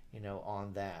 you know,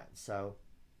 on that. So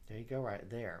there you go right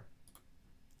there.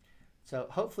 So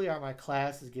hopefully my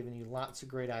class has given you lots of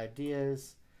great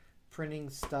ideas, printing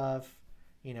stuff.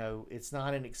 You know, it's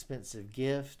not an expensive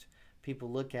gift.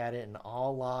 People look at it and and a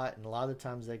lot of the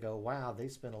times they go, wow, they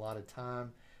spent a lot of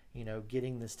time, you know,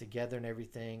 getting this together and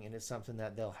everything, and it's something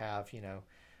that they'll have, you know,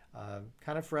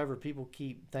 kind of forever. People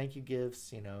keep thank you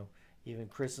gifts, you know, even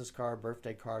Christmas card,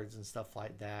 birthday cards and stuff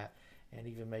like that, and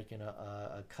even making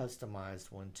a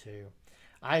customized one too.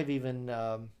 I've even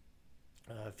a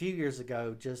few years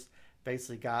ago just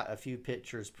basically got a few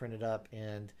pictures printed up,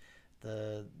 and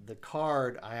the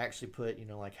card I actually put, you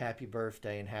know, like happy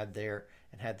birthday, and had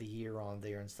the year on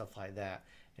there and stuff like that.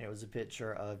 And it was a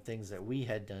picture of things that we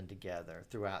had done together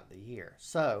throughout the year.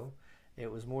 So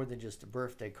it was more than just a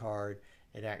birthday card.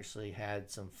 It actually had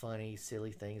some funny,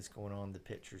 silly things going on in the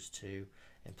pictures too,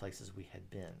 and places we had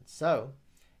been. So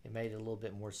it made it a little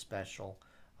bit more special,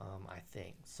 I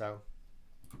think. So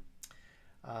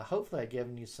hopefully I've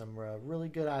given you some really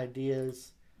good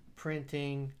ideas.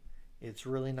 Printing, it's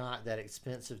really not that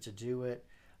expensive to do it.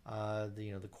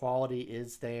 You know, the quality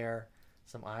is there.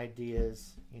 Some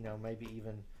ideas, you know, maybe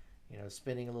even, you know,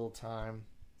 spending a little time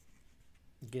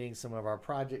getting some of our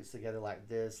projects together like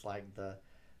this, like the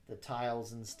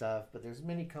tiles and stuff. But there's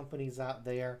many companies out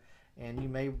there, and you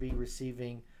may be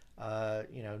receiving,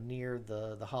 you know, near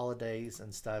the holidays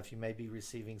and stuff, you may be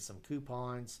receiving some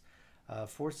coupons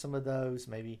for some of those,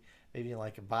 maybe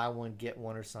like a buy one get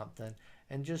one or something,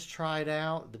 and just try it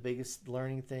out. The biggest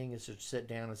learning thing is to sit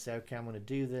down and say, okay, I'm going to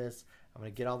do this. I'm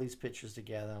going to get all these pictures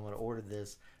together. I'm going to order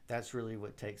this. That's really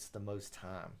what takes the most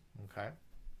time. Okay.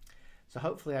 So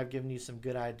hopefully I've given you some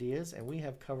good ideas, and we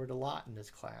have covered a lot in this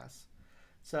class.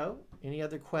 So any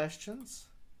other questions?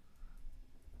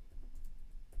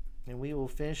 And we will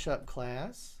finish up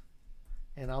class,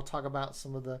 and I'll talk about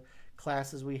some of the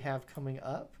classes we have coming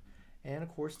up, and of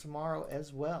course tomorrow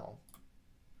as well.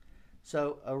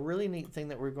 So a really neat thing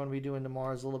that we're going to be doing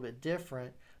tomorrow is a little bit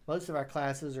different. Most of our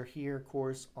classes are here, of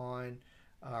course, on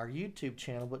our YouTube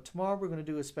channel, but tomorrow we're going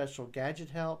to do a special gadget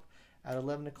help at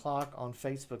 11 o'clock on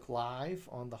Facebook Live,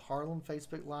 on the Harlem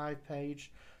Facebook Live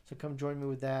page. So come join me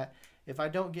with that. If I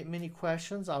don't get many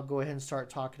questions, I'll go ahead and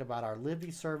start talking about our Libby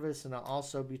service, and I'll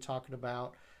also be talking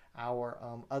about our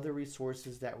other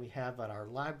resources that we have at our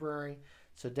library.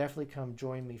 So definitely come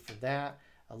join me for that.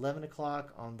 11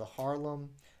 o'clock on the Harlem,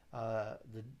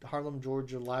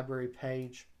 Georgia Library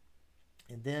page.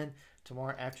 And then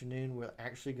tomorrow afternoon, we're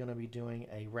actually going to be doing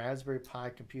a Raspberry Pi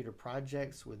computer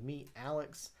projects with me,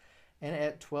 Alex. And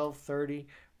at 12:30,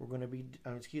 we're going to be,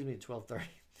 12:30.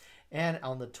 And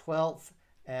on the 12th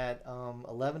at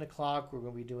 11 o'clock, we're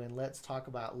going to be doing Let's Talk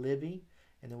About Libby.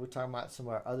 And then we're talking about some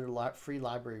of our other free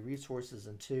library resources.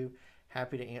 And two,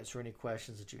 happy to answer any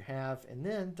questions that you have. And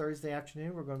then Thursday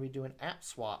afternoon, we're going to be doing App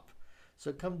Swap.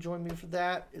 So come join me for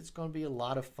that. It's going to be a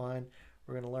lot of fun.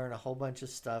 We're going to learn a whole bunch of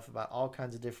stuff about all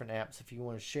kinds of different apps. If you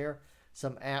want to share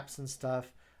some apps and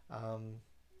stuff,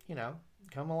 you know,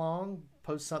 come along,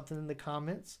 post something in the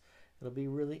comments. It'll be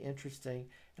really interesting.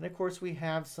 And of course, we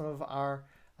have some of our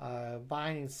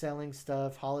buying and selling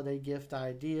stuff, holiday gift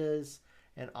ideas,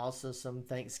 and also some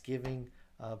Thanksgiving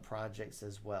projects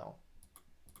as well.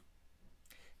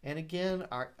 And again,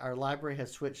 our library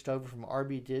has switched over from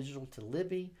RB Digital to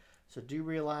Libby. So do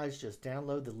realize, just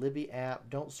download the Libby app.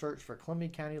 Don't search for Columbia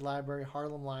County Library,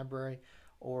 Harlem Library,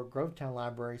 or Grovetown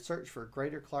Library. Search for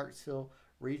Greater Clarksville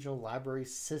Regional Library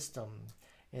System.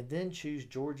 And then choose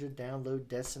Georgia Download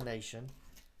Destination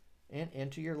and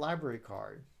enter your library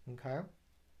card. Okay?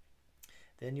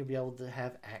 Then you'll be able to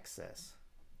have access.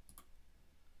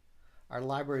 Our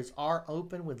libraries are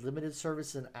open with limited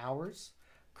service and hours.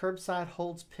 Curbside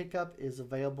holds pickup is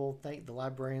available. Thank the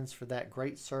librarians for that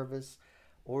great service.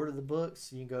 Order the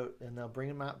books. You can go and they'll bring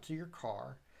them out to your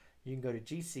car. You can go to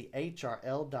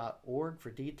gchrl.org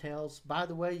for details. By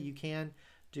the way, you can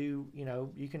do, you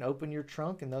know, you can open your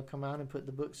trunk and they'll come out and put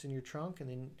the books in your trunk, and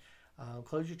then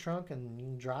close your trunk and you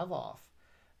can drive off.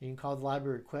 You can call the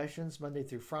library questions Monday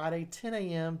through Friday, 10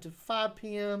 a.m. to 5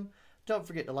 p.m. Don't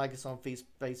forget to like us on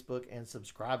Facebook and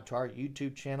subscribe to our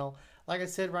YouTube channel. Like I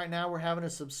said, right now we're having a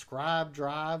subscribe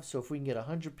drive. So if we can get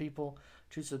 100 people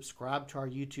to subscribe to our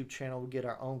YouTube channel, we get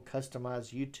our own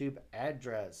customized YouTube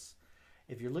address.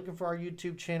 If you're looking for our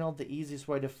YouTube channel, the easiest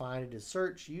way to find it is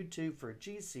search YouTube for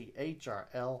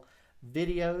GCHRL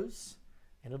videos,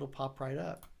 and it'll pop right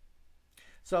up.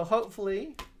 So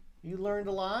hopefully you learned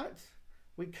a lot.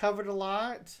 We covered a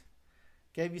lot.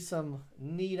 Gave you some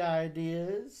neat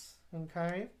ideas,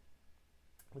 okay,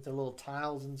 with the little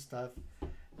tiles and stuff.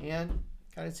 And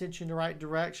kind of sent you in the right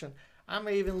direction. I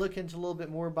may even look into a little bit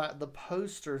more about the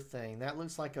poster thing. That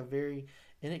looks like a very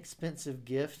inexpensive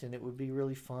gift, and it would be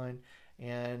really fun.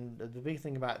 And the big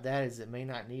thing about that is it may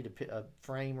not need a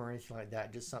frame or anything like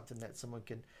that, just something that someone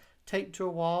can tape to a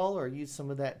wall or use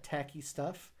some of that tacky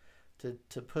stuff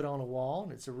to put on a wall.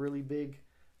 And it's a really big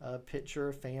picture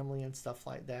of family and stuff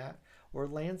like that. Or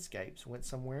landscapes. Went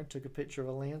somewhere and took a picture of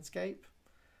a landscape.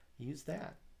 Use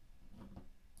that.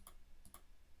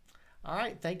 All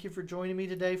right, thank you for joining me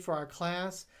today for our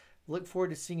class. Look forward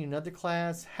to seeing you in another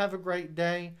class. Have a great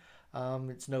day.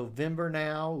 It's November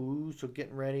now, so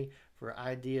getting ready for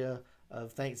idea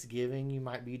of Thanksgiving. You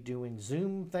might be doing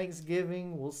Zoom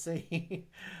Thanksgiving. We'll see.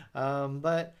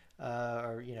 Or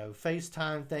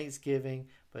FaceTime Thanksgiving.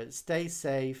 But stay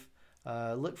safe.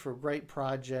 Look for great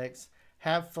projects.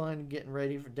 Have fun getting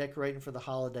ready for decorating for the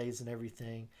holidays and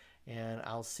everything. And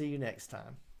I'll see you next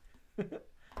time.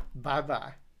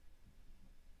 Bye-bye.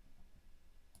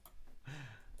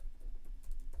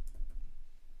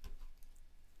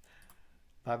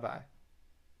 Bye-bye.